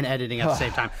streaming and editing at the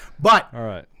same time. But all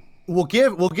right. We'll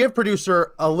give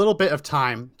producer a little bit of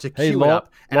time to cue it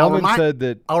up. And Lawman said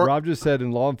that Rob just said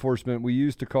in law enforcement we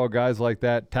used to call guys like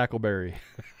that tackleberry.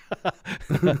 Well,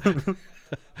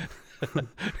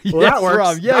 that works.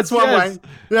 Rob. Yes, that's one yes. way.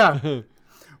 Yeah.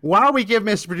 While we give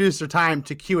Mr. Producer time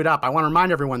to cue it up, I want to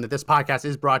remind everyone that this podcast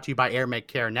is brought to you by Air Make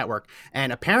Care Network.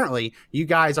 And apparently, you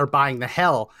guys are buying the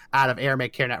hell out of Air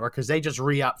Make Care Network because they just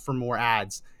re-up for more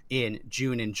ads in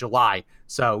June and July.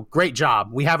 So great job.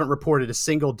 We haven't reported a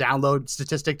single download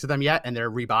statistic to them yet, and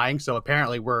they're rebuying. So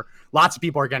apparently lots of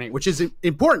people are getting it, which is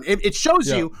important. It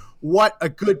shows you what a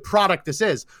good product this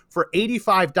is. For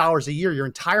 $85 a year, your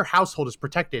entire household is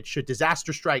protected should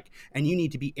disaster strike, and you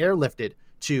need to be airlifted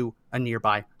to a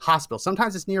nearby hospital.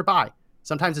 Sometimes it's nearby.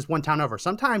 Sometimes it's one town over.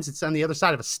 Sometimes it's on the other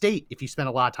side of a state if you spend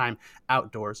a lot of time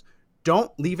outdoors.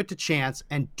 Don't leave it to chance,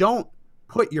 and don't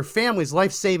put your family's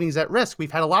life savings at risk.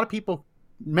 We've had a lot of people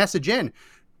message in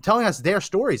telling us their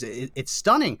stories. It's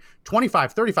stunning.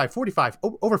 $25, $35,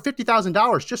 $45, over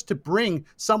 $50,000 just to bring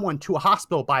someone to a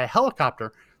hospital by a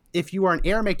helicopter. If you are an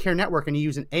Air Make Care Network and you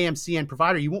use an AMCN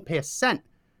provider, you won't pay a cent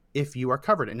if you are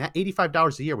covered. And that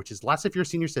 $85 a year, which is less if you're a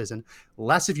senior citizen,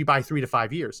 less if you buy 3 to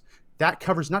 5 years, that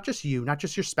covers not just you, not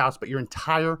just your spouse, but your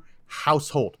entire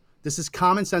household. This is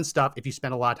common sense stuff if you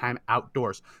spend a lot of time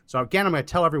outdoors. So again, I'm going to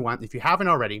tell everyone, if you haven't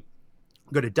already,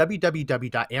 go to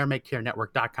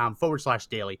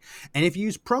www.airmakecarenetwork.com/daily. And if you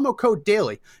use promo code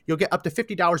DAILY, you'll get up to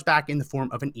 $50 back in the form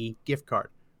of an e-gift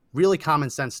card. Really common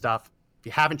sense stuff. If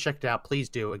you haven't checked it out, please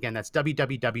do. Again, that's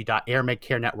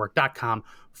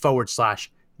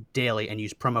www.airmakecarenetwork.com/daily and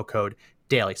use promo code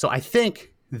DAILY. So I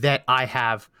think that I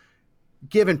have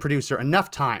given producer enough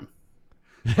time.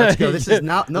 Let's go. This is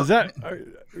not. No,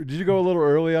 did you go a little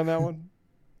early on that one?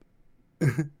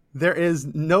 There is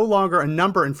no longer a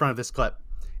number in front of this clip.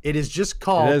 It is just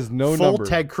called Full number.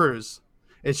 Ted Cruz.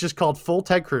 It's just called Full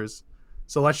Ted Cruz.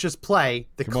 So let's just play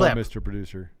the Come clip. on, Mr.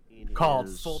 Producer. Called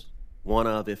Is Full. one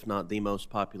of, if not the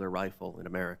most popular rifle in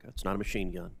America. It's not a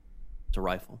machine gun. It's a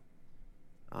rifle.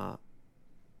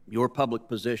 Your public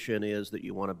position is that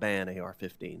you want to ban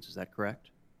AR-15s. Is that correct?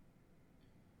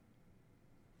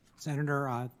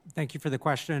 Senator, thank you for the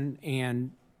question,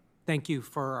 and thank you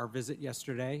for our visit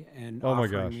yesterday and Oh my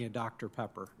offering gosh. me a Dr.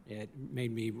 Pepper. It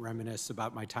made me reminisce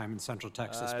about my time in Central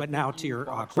Texas. But now to your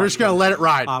question. We're just going to let it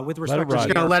ride. With respect to We're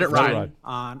just going to let it ride.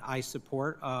 I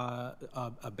support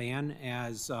a ban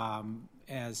as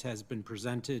has been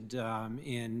presented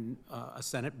in a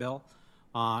Senate bill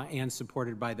and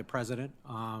supported by the president.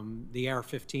 The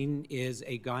AR-15 is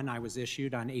a gun I was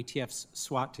issued on ATF's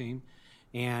SWAT team,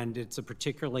 and it's a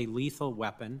particularly lethal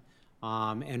weapon.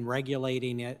 And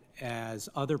regulating it as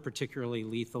other particularly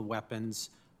lethal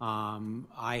weapons,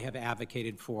 I have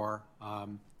advocated for.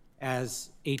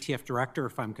 As ATF director,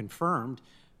 if I'm confirmed,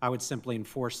 I would simply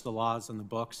enforce the laws on the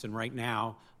books, and right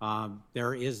now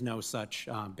there is no such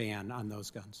ban on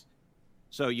those guns.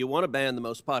 So you want to ban the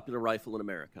most popular rifle in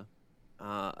America.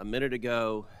 A minute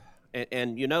ago,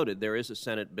 and you noted there is a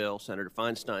Senate bill. Senator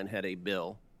Feinstein had a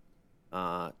bill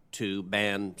to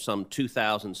ban some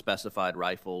 2,000 specified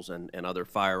rifles and other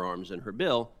firearms in her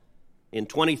bill. In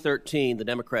 2013, the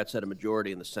Democrats had a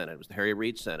majority in the Senate. It was the Harry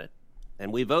Reid Senate.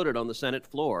 And we voted on the Senate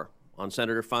floor on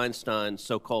Senator Feinstein's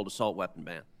so-called assault weapon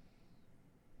ban.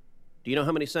 Do you know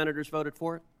how many senators voted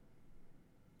for it?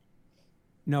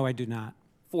 No, I do not.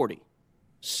 40.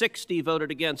 60 voted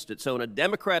against it. So in a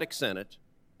Democratic Senate,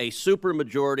 a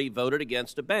supermajority voted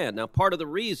against a ban. Now, part of the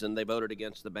reason they voted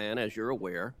against the ban, as you're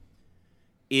aware,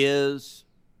 is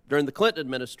during the Clinton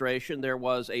administration, there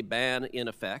was a ban in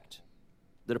effect.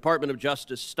 The Department of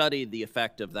Justice studied the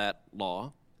effect of that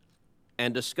law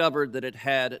and discovered that it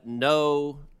had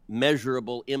no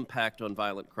measurable impact on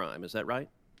violent crime. Is that right?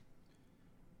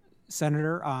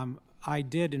 Senator, I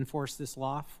did enforce this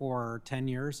law for 10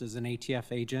 years as an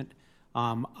ATF agent.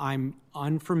 I'm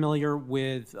unfamiliar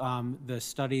with the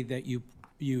study that you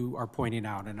you are pointing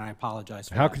out, and I apologize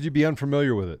for How that. could you be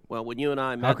unfamiliar with it? Well, when you and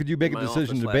I met, how could you make in a my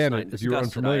decision office to last ban night it and if you were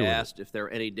discussed it, unfamiliar I with it? asked if there were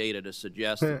any data to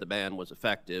suggest that the ban was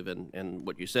effective, and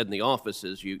what you said in the office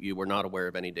is you were not aware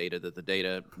of any data, that the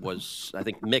data was, I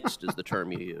think, mixed is the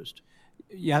term you used.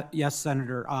 Yeah, yes,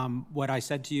 Senator. What I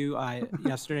said to you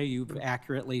yesterday, you've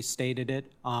accurately stated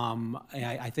it.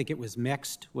 I think it was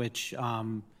mixed, which,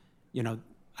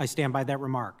 I stand by that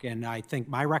remark. And I think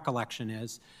my recollection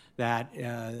is that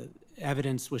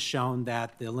evidence was shown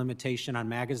that the limitation on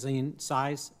magazine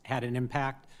size had an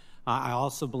impact. I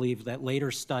also believe that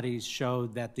later studies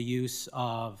showed that the use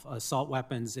of assault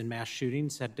weapons in mass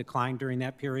shootings had declined during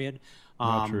that period.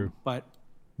 Not true. But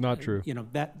not true.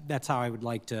 That's how I would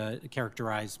like to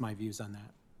characterize my views on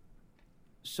that.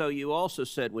 So you also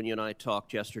said when you and I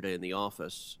talked yesterday in the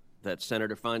office that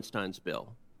Senator Feinstein's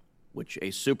bill, which a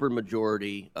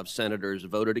supermajority of senators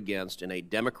voted against in a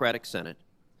Democratic Senate,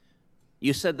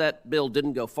 you said that bill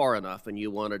didn't go far enough and you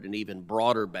wanted an even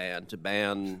broader ban to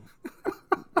ban.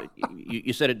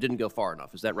 You said it didn't go far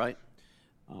enough. Is that right?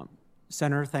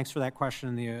 Senator, thanks for that question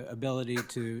and the ability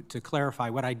to clarify.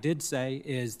 What I did say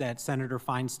is that Senator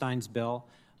Feinstein's bill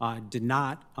did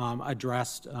not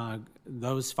address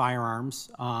those firearms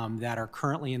that are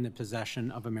currently in the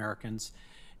possession of Americans.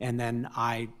 And then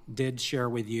I did share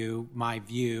with you my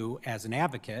view as an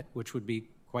advocate, which would be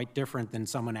quite different than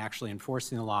someone actually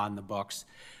enforcing the law in the books,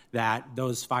 that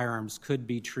those firearms could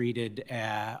be treated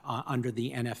under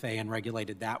the NFA and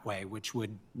regulated that way, which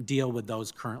would deal with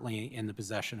those currently in the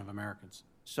possession of Americans.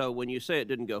 So when you say it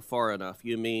didn't go far enough,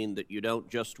 you mean that you don't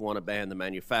just want to ban the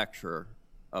manufacturer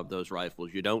of those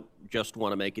rifles, you don't just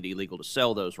want to make it illegal to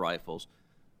sell those rifles,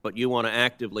 but you want to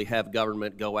actively have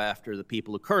government go after the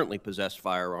people who currently possess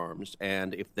firearms,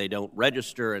 and if they don't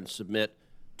register and submit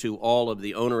to all of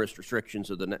the onerous restrictions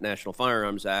of the National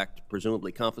Firearms Act,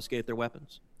 presumably confiscate their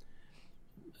weapons?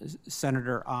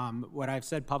 Senator, what I've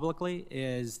said publicly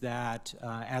is that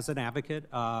as an advocate,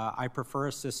 I prefer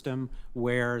a system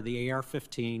where the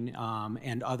AR-15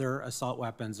 and other assault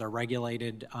weapons are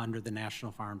regulated under the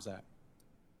National Firearms Act.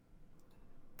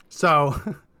 So,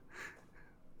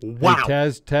 wow.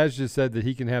 Hey, Taz just said that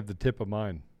he can have the tip of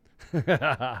mine.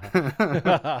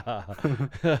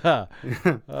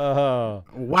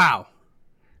 Wow.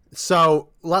 So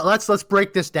let's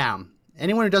break this down.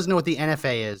 Anyone who doesn't know what the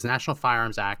NFA is, the National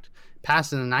Firearms Act,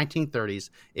 passed in the 1930s.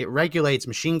 It regulates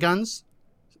machine guns,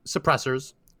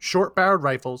 suppressors, short-barreled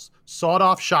rifles,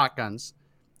 sawed-off shotguns,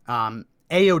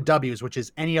 AOWs, which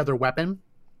is any other weapon.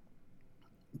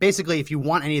 Basically, if you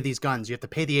want any of these guns, you have to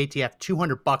pay the ATF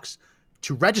 $200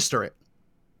 to register it,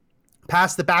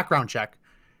 pass the background check,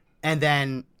 and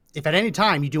then if at any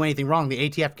time you do anything wrong, the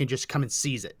ATF can just come and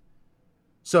seize it.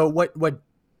 So what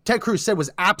Ted Cruz said was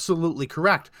absolutely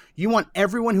correct. You want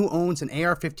everyone who owns an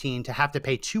AR-15 to have to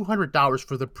pay $200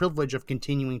 for the privilege of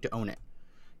continuing to own it.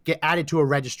 Get added to a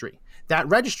registry. That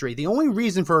registry, the only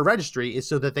reason for a registry is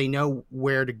so that they know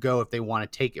where to go if they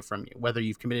want to take it from you, whether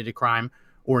you've committed a crime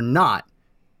or not.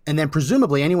 And then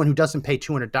presumably anyone who doesn't pay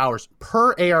 $200 per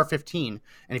AR-15, and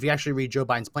if you actually read Joe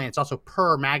Biden's plan, it's also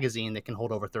per magazine that can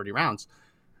hold over 30 rounds.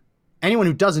 Anyone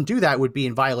who doesn't do that would be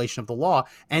in violation of the law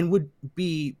and would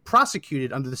be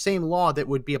prosecuted under the same law that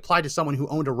would be applied to someone who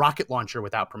owned a rocket launcher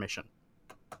without permission.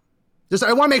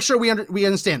 I want to make sure we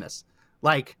understand this.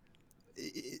 Like,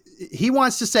 he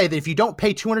wants to say that if you don't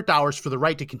pay $200 for the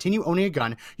right to continue owning a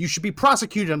gun, you should be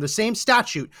prosecuted under the same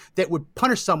statute that would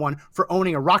punish someone for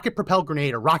owning a rocket-propelled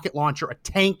grenade, a rocket launcher, a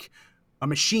tank, a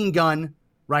machine gun,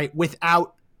 right,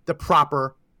 without the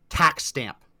proper tax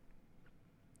stamp.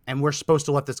 And we're supposed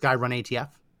to let this guy run ATF?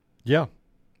 Yeah,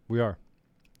 we are.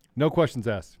 No questions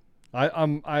asked.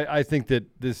 I think that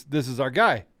this is our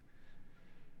guy.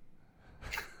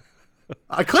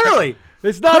 Clearly.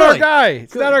 It's not our guy.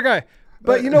 It's not our guy.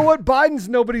 But you know what? Biden's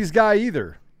nobody's guy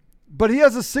either. But he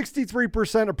has a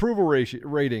 63% approval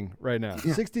rating right now.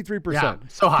 63%. Yeah,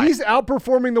 so high. He's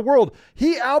outperforming the world.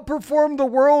 He outperformed the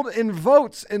world in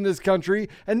votes in this country,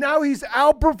 and now he's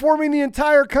outperforming the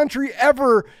entire country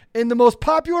ever in the most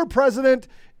popular president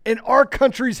in our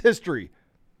country's history.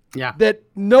 Yeah. That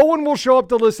no one will show up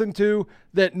to listen to,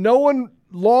 that no one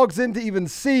logs in to even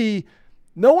see.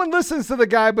 No one listens to the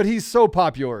guy, but he's so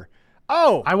popular.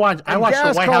 Oh, I watched the White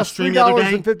House stream the other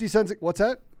day. $3.50. What's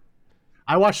that?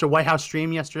 I watched the White House stream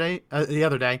the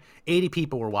other day. 80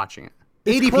 people were watching it.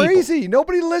 It's crazy. People.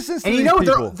 Nobody listens to these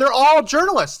people. They're all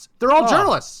journalists. They're all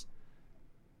journalists,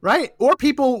 right? Or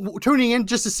people tuning in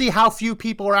just to see how few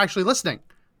people are actually listening,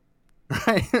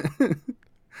 right?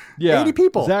 Yeah. 80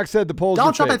 people. Zach said the polls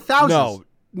Donald Trump had thousands.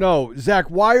 No, Zach,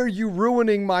 why are you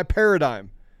ruining my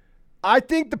paradigm? I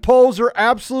think the polls are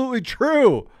absolutely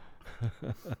true.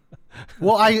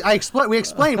 Well, we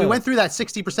explained. We went through that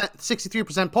 60%,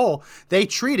 63% poll. They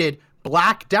treated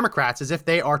black Democrats as if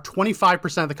they are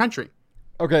 25% of the country.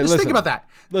 Okay, Just think about that.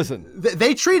 Listen.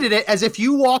 They treated it as if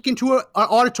you walk into an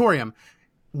auditorium,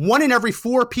 1 in every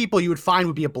 4 people you would find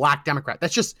would be a black Democrat.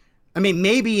 That's just, I mean,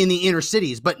 maybe in the inner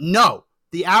cities, but no,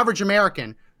 the average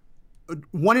American,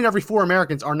 1 in every 4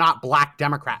 Americans are not black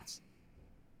Democrats.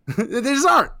 They just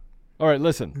aren't. All right,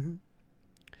 listen.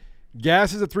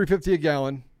 Gas is at $3.50 a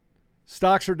gallon.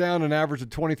 Stocks are down an average of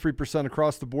 23%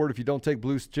 across the board if you don't take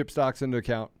blue chip stocks into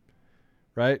account,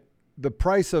 right? The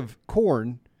price of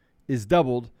corn is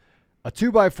doubled. A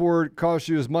 2x4 costs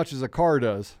you as much as a car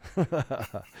does.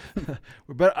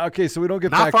 But okay, so we don't get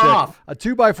Not fact far check. off. A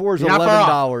 2x4 is You're not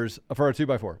far $11 for a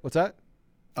 2x4. What's that?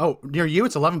 Oh, near you,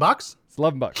 it's $11. It's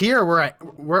 $11. Here we're at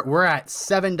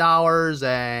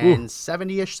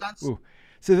 $7.70-ish cents. Ooh.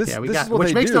 So this, yeah, this is what which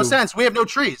they makes do. no sense. We have no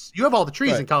trees. You have all the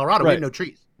trees in Colorado. We Right. have no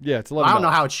trees. Yeah, it's $11. I don't know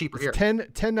how it's cheaper here. It's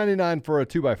 $10.99 for a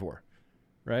 2x4,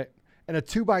 right? And a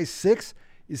 2x6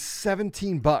 is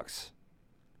 $17.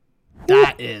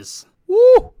 That is.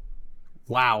 Woo!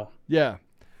 Wow. Yeah.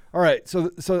 All right. So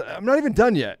I'm not even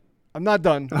done yet. I'm not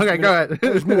done. Okay, go ahead.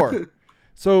 There's more.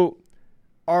 So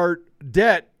our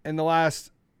debt in the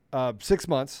last 6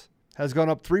 months has gone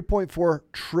up $3.4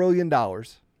 trillion.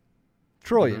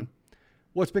 Trillion. Mm-hmm.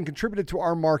 What's been contributed to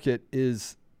our market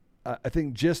is, I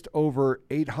think, just over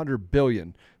 $800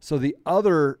 billion. So the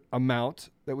other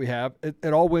amount that we have,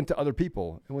 it all went to other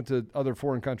people. It went to other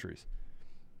foreign countries.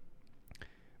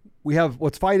 We have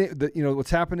what's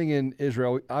happening in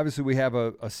Israel. Obviously, we have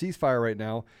a ceasefire right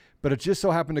now, but it just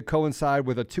so happened to coincide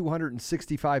with a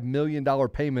 $265 million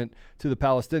payment to the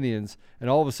Palestinians, and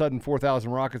all of a sudden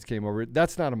 4,000 rockets came over.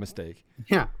 That's not a mistake.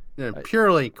 Yeah,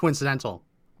 purely coincidental.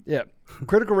 Yeah.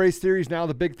 Critical race theory is now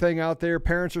the big thing out there.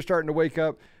 Parents are starting to wake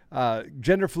up.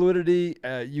 Gender fluidity,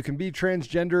 you can be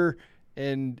transgender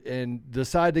and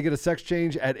decide to get a sex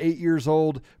change at 8 years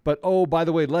old. But, oh, by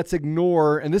the way, let's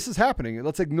ignore, and this is happening,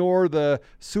 let's ignore the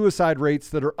suicide rates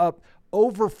that are up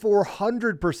over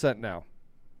 400% now.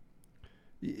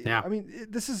 Yeah. I mean,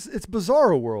 it's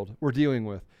bizarro world we're dealing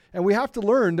with. And we have to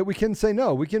learn that we can say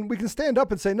no. We can stand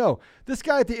up and say no. This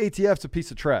guy at the ATF's a piece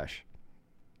of trash.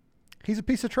 He's a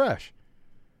piece of trash.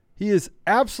 He is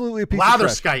absolutely a piece of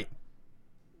trash.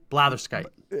 Blatherskite.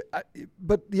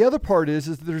 But the other part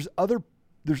is there's other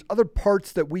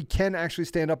parts that we can actually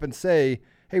stand up and say,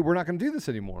 hey, we're not going to do this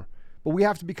anymore. But we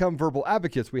have to become verbal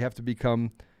advocates. We have to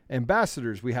become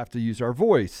ambassadors. We have to use our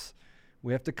voice.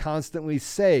 We have to constantly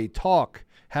say, talk,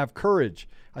 have courage.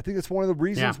 I think that's one of the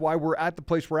reasons why we're at the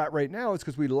place we're at right now is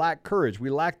because we lack courage. We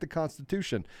lack the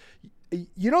Constitution.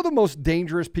 You know the most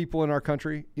dangerous people in our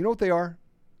country? You know what they are?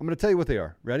 I'm going to tell you what they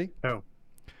are. Ready? Oh.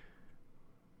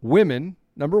 Women,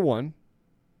 number one,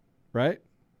 right?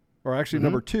 Or actually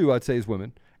number 2, I'd say, is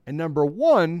women. And number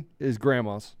 1 is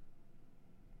grandmas.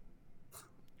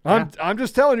 Yeah. I'm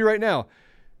just telling you right now,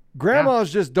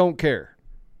 grandmas just don't care.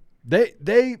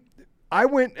 I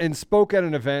went and spoke at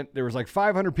an event. There was like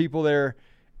 500 people there,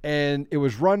 and it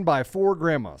was run by 4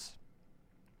 grandmas.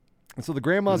 And so the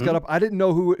grandmas got up. I didn't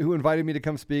know who invited me to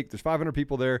come speak. There's 500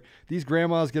 people there. These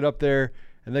grandmas get up there,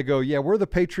 and they go, yeah, we're the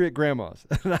Patriot grandmas.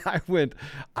 And I went,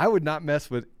 I would not mess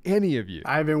with any of you.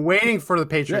 I've been waiting for the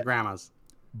Patriot grandmas.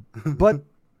 But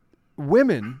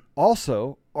women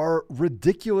also are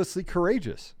ridiculously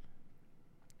courageous.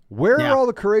 Where are all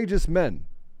the courageous men?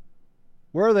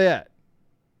 Where are they at?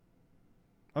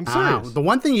 I'm serious. The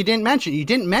one thing you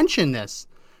didn't mention this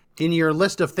in your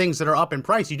list of things that are up in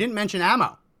price. You didn't mention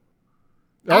ammo.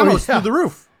 Ammo's through the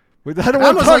roof. I don't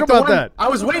want to talk about that. I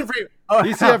was waiting for you.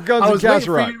 DCF Guns in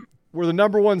Castle Rock. We're the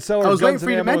number 1 seller of guns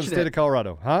and ammo in the state of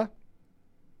Colorado. Huh?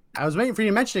 I was waiting for you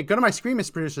to mention it. Go to my screen,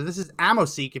 Mr. Producer. This is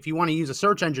AmmoSeek. If you want to use a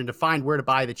search engine to find where to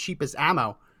buy the cheapest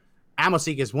ammo,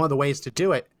 AmmoSeek is one of the ways to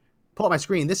do it. Pull up my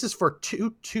screen. This is for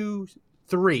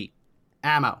 223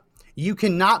 ammo. You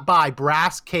cannot buy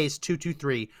brass case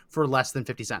 223 for less than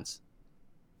 50 cents.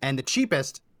 And the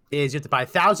cheapest is you have to buy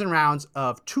 1,000 rounds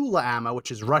of Tula ammo, which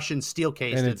is Russian steel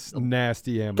case. And it's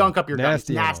nasty ammo. Gunk up your gun. It's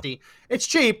ammo. nasty. It's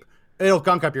cheap. It'll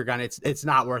gunk up your gun. It's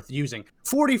not worth using.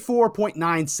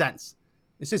 44.9 cents.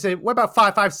 So you say, what about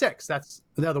 5.56? That's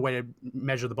the other way to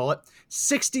measure the bullet.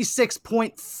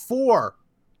 66.4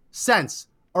 cents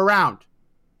a round.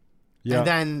 Yeah. And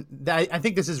then I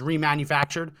think this is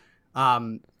remanufactured.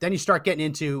 Then you start getting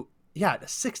into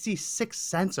 66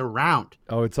 cents a round.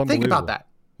 Oh, it's unbelievable. Think about that.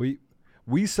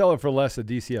 We sell it for less at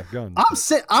DCF Guns.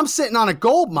 I'm sitting on a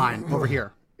gold mine over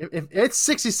here. If it's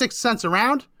 66 cents a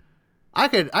round, I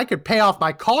could pay off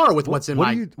my car with what's in my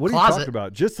What are you closet. talking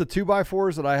about? Just the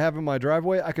 2x4s that I have in my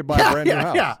driveway? I could buy a brand new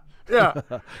house. Yeah.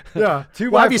 Yeah.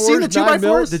 Have you seen the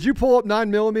 2x4s? Did you pull up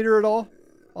 9mm at all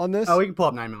on this? Oh, we can pull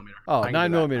up 9mm. Oh,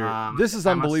 9mm. This is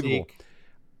unbelievable.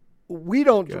 We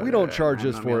don't charge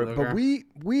this for it, but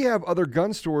we have other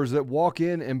gun stores that walk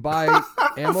in and buy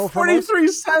ammo from us. 43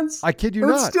 cents. I kid you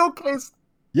not. Steel case.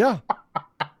 Yeah.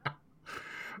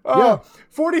 Yeah.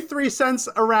 43 cents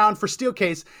a round for steel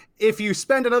case. If you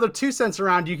spend another 2 cents a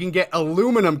round, you can get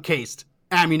aluminum cased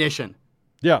ammunition.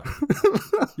 Yeah.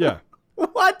 Yeah.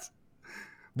 What?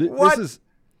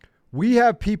 We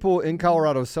have people in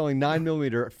Colorado selling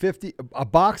 9mm 50, a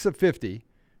box of 50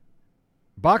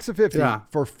 for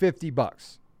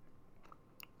 $50.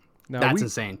 Now, that's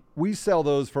insane. We sell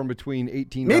those from between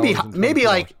 $18 maybe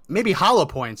and maybe hollow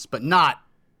points, but not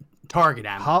target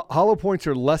ammo. Hollow points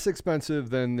are less expensive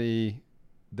than the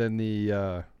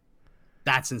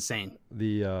that's insane.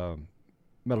 The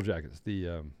metal jackets,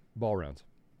 the ball rounds.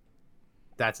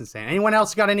 That's insane. Anyone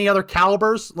else got any other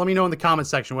calibers? Let me know in the comment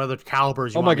section what other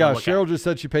calibers you want to look at. Cheryl just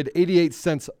said she paid 88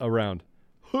 cents a round.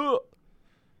 We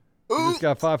just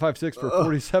got 5.56 for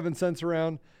 47 cents a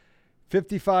round.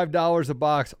 $55 a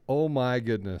box. Oh my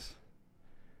goodness.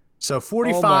 So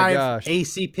 45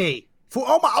 ACP.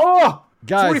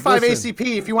 Guys, 45 listen.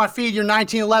 ACP if you want to feed your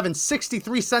 1911.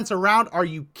 63 cents a round. Are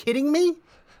you kidding me?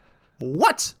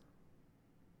 What?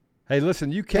 Hey,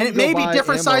 listen, you can and it may be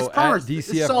different size parts.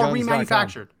 It's all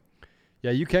remanufactured.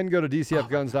 Yeah, you can go to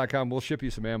dcfguns.com. We'll ship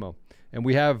you some ammo. And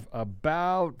we have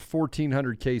about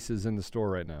 1,400 cases in the store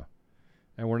right now.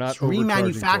 And we're not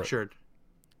remanufactured.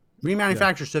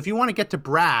 Remanufactured. Yeah. So if you want to get to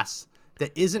brass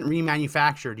that isn't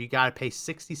remanufactured, you got to pay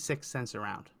 66 cents a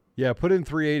round. Yeah, put in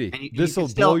 380. This will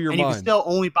blow your mind. And you can still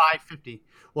only buy 50.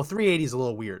 Well, 380 is a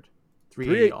little weird.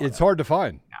 380. It's hard to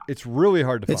find. Yeah. It's really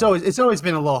hard to find. It's always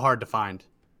been a little hard to find.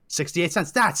 68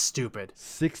 cents. That's stupid.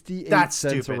 68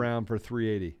 cents a round for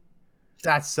 380.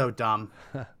 That's so dumb.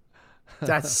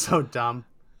 That's so dumb.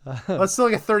 Let's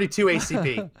look at 32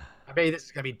 ACP. I bet you this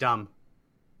is gonna be dumb.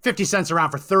 50 cents a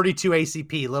round for 32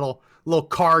 ACP. Little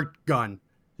card gun.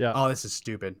 Yeah. Oh, this is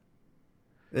stupid.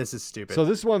 This is stupid. So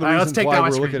this is one of the reasons why we're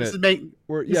looking at.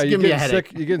 You're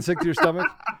getting sick to your stomach.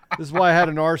 This is why I had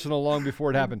an arsenal long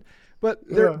before it happened. But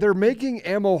they're making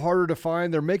ammo harder to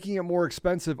find. They're making it more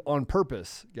expensive on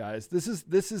purpose, guys. This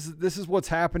is what's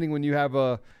happening when you have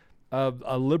a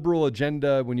liberal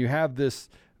agenda, when you have this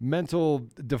mental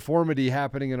deformity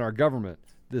happening in our government,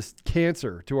 this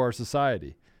cancer to our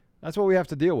society. That's what we have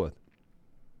to deal with.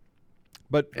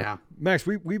 But Max,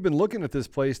 we've been looking at this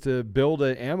place to build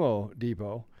an ammo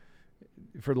depot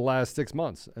for the last 6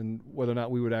 months, and whether or not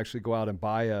we would actually go out and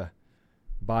buy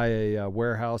a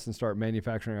warehouse and start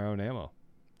manufacturing our own ammo,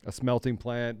 a smelting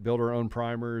plant, build our own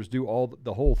primers, do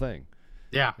the whole thing.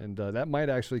 Yeah. And that might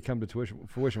actually come to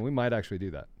fruition. We might actually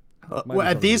do that.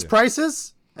 At these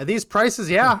prices,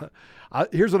 yeah.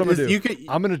 Here's what I'm going to do.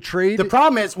 I'm going to trade. The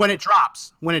problem is when it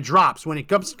drops, when it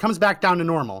comes back down to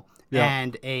normal,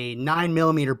 and a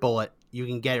 9mm bullet, you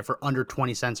can get it for under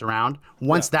 20 cents a round.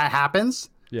 Once that happens,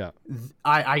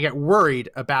 I get worried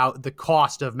about the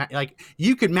cost of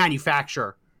you could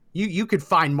manufacture, you could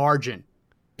find margin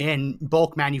in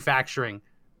bulk manufacturing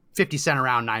 50 cent a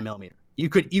round 9mm. You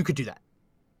could do that.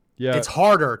 Yeah, it's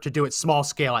harder to do it small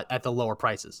scale at the lower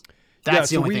prices.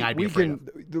 That's the only thing I'd be afraid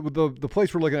of. The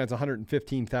place we're looking at is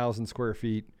 115,000 square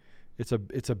feet. It's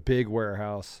a big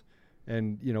warehouse,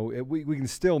 and we can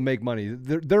still make money.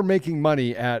 They're making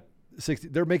money at 60.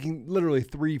 They're making literally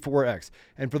 3-4x.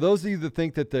 And for those of you that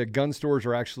think that the gun stores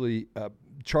are actually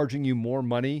charging you more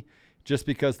money just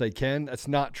because they can, that's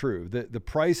not true. The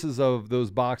prices of those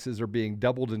boxes are being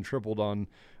doubled and tripled on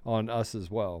us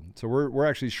as well. So we're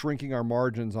actually shrinking our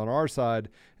margins on our side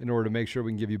in order to make sure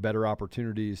we can give you better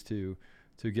opportunities to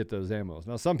get those ammos.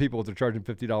 Now, some people, if they're charging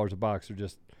 $50 a box, are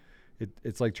just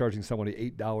it's like charging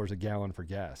somebody $8 a gallon for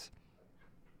gas.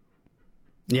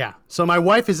 Yeah. So my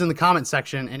wife is in the comment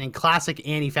section, and in classic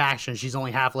Annie fashion, she's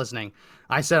only half listening.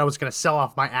 I said I was going to sell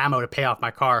off my ammo to pay off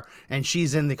my car, and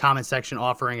she's in the comment section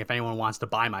offering if anyone wants to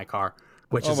buy my car,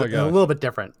 which is a little bit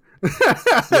different.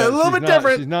 A little bit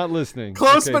different. She's not listening.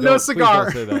 Close, but no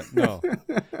cigar. Please don't say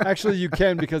that. No. Actually, you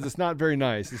can, because it's not very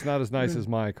nice. It's not as nice as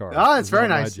my car. Oh, it's very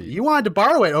nice. You wanted to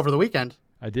borrow it over the weekend.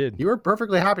 I did. You were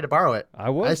perfectly happy to borrow it. I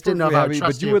was. I just didn't know if I would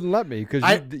trust but you wouldn't let me, because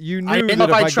you knew that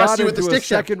if I trust got you with into the a stick shift.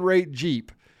 second-rate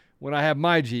Jeep, when I have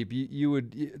my Jeep,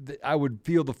 I would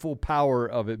feel the full power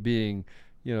of it being,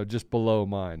 just below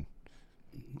mine.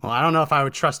 Well, I don't know if I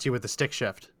would trust you with the stick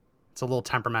shift. It's a little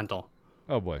temperamental.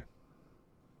 Oh boy.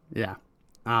 Yeah.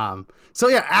 So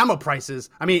yeah, ammo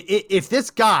prices. I mean, if this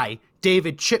guy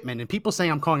David Chipman, and people say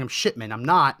I'm calling him Shipman, I'm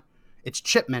not. It's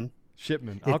Chipman.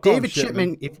 Shipman. If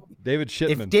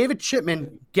David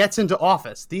Shipman gets into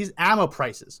office, these ammo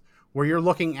prices where you're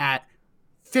looking at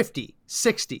 50,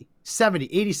 60, 70,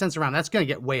 80 cents around, that's going to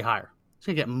get way higher. It's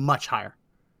going to get much higher.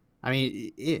 I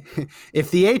mean,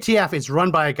 if the ATF is run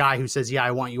by a guy who says, yeah,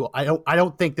 I want you, I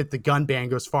don't think that the gun ban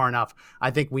goes far enough. I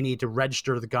think we need to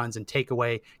register the guns and take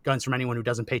away guns from anyone who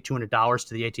doesn't pay $200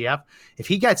 to the ATF. If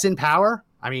he gets in power,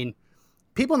 I mean,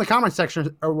 people in the comment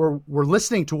section were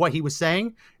listening to what he was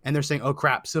saying, and they're saying, oh,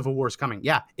 crap, civil war is coming.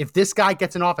 Yeah, if this guy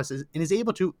gets in office and is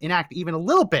able to enact even a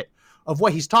little bit of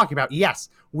what he's talking about, yes,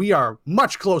 we are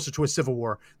much closer to a civil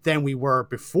war than we were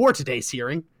before today's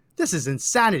hearing. This is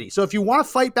insanity. So if you want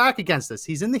to fight back against this,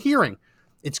 he's in the hearing.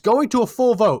 It's going to a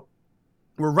full vote.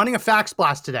 We're running a fax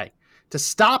blast today to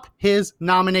stop his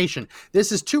nomination.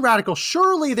 This is too radical.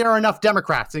 Surely there are enough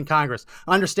Democrats in Congress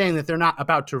understanding that they're not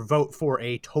about to vote for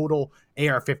a total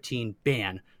AR-15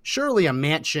 ban. Surely a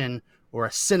mansion or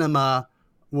a cinema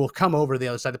will come over to the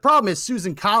other side. The problem is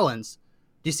Susan Collins.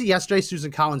 Do you see yesterday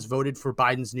Susan Collins voted for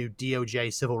Biden's new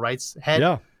DOJ civil rights head?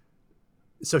 Yeah.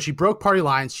 So she broke party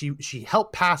lines. She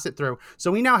helped pass it through. So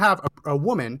we now have a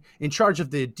woman in charge of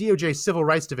the DOJ Civil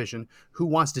Rights Division who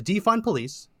wants to defund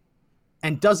police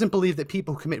and doesn't believe that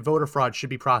people who commit voter fraud should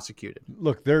be prosecuted.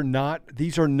 Look,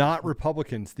 these are not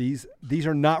Republicans. These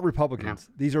are not Republicans.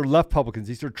 Yeah. These are left Republicans.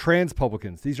 These are trans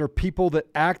Republicans. These are people that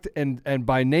act and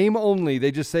by name only, they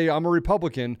just say, I'm a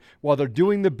Republican, while they're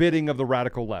doing the bidding of the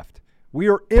radical left. We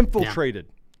are infiltrated.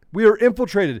 Yeah. We are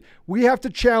infiltrated. We have to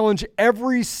challenge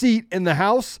every seat in the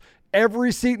House,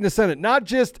 every seat in the Senate. Not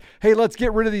just, hey, let's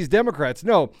get rid of these Democrats.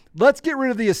 No, let's get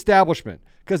rid of the establishment,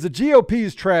 because the GOP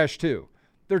is trash too.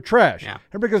 They're trash. Yeah.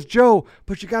 Everybody goes, Joe,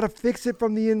 but you got to fix it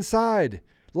from the inside.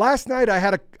 Last night I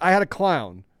had a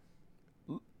clown.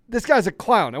 This guy's a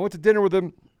clown. I went to dinner with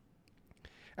him,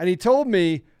 and he told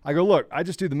me, I go, look, I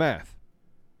just do the math.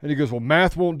 And he goes, well,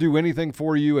 math won't do anything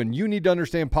for you, and you need to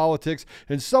understand politics,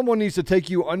 and someone needs to take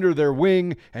you under their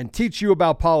wing and teach you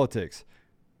about politics.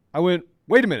 I went,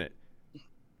 wait a minute.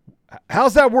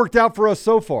 How's that worked out for us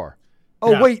so far?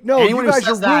 Oh, yeah. Wait, no, you guys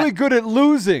are really good at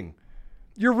losing.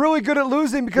 You're really good at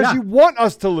losing because you want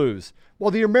us to lose.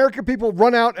 While the American people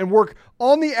run out and work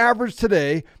on the average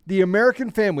today, the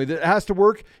American family that has to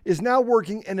work is now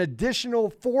working an additional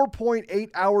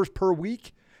 4.8 hours per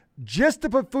week just to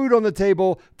put food on the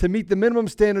table to meet the minimum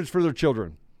standards for their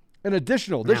children. An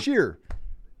additional this year,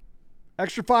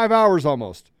 extra 5 hours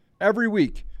almost every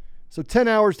week. So 10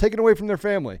 hours taken away from their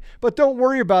family. But don't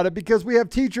worry about it, because we have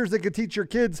teachers that can teach your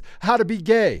kids how to be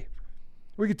gay.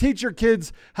 We can teach your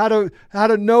kids how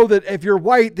to know that if you're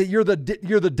white, that you're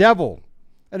the devil.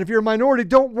 And if you're a minority,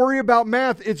 don't worry about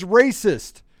math. It's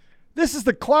racist. This is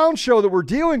the clown show that we're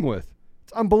dealing with.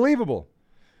 It's unbelievable.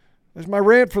 There's my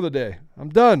rant for the day. I'm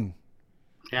done.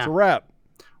 Yeah. It's a wrap.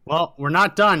 Well, we're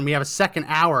not done. We have a second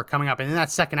hour coming up. And in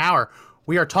that second hour,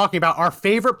 we are talking about our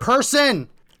favorite person,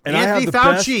 and Anthony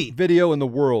Fauci. Best video in the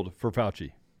world for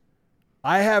Fauci.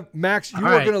 I have, Max, you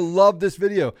are going to love this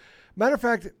video. Matter of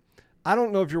fact, I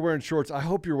don't know if you're wearing shorts. I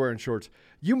hope you're wearing shorts.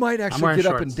 You might actually get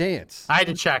up and dance. I had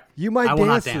to check. You might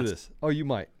dance to this. Oh, you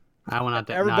might. I will not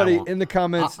dance. Everybody in the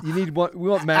comments, we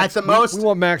want Max. At the most, we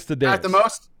want Max to dance. At the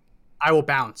most, I will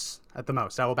bounce. At the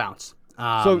most, I will bounce.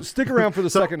 So stick around for the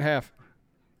second half.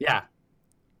 Yeah.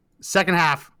 Second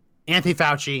half, Anthony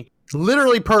Fauci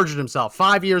literally perjured himself.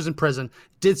 5 years in prison.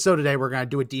 Did so today. We're going to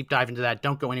do a deep dive into that.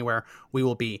 Don't go anywhere. We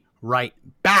will be right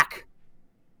back.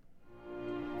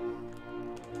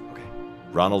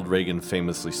 Ronald Reagan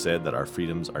famously said that our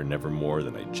freedoms are never more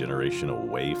than a generation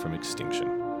away from extinction.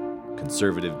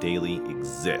 Conservative Daily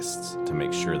exists to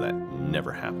make sure that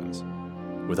never happens.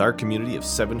 With our community of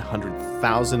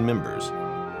 700,000 members,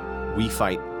 we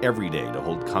fight every day to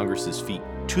hold Congress's feet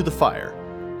to the fire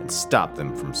and stop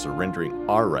them from surrendering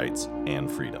our rights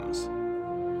and freedoms.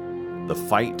 The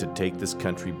fight to take this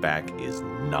country back is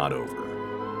not over.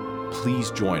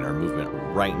 Please join our movement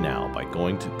right now by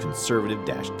going to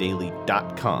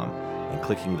conservative-daily.com and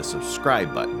clicking the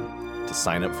subscribe button to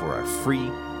sign up for our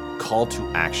free call to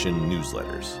action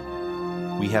newsletters.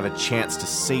 We have a chance to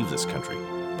save this country,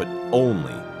 but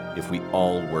only if we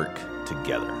all work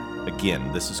together.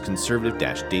 Again, this is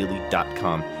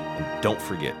conservative-daily.com, and don't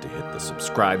forget to hit the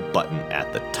subscribe button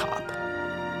at the top.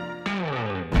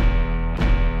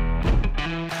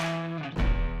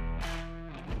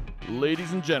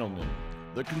 Ladies and gentlemen,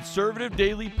 the Conservative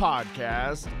Daily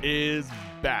Podcast is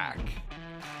back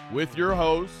with your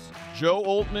hosts, Joe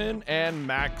Oltman and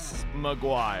Max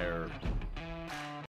McGuire.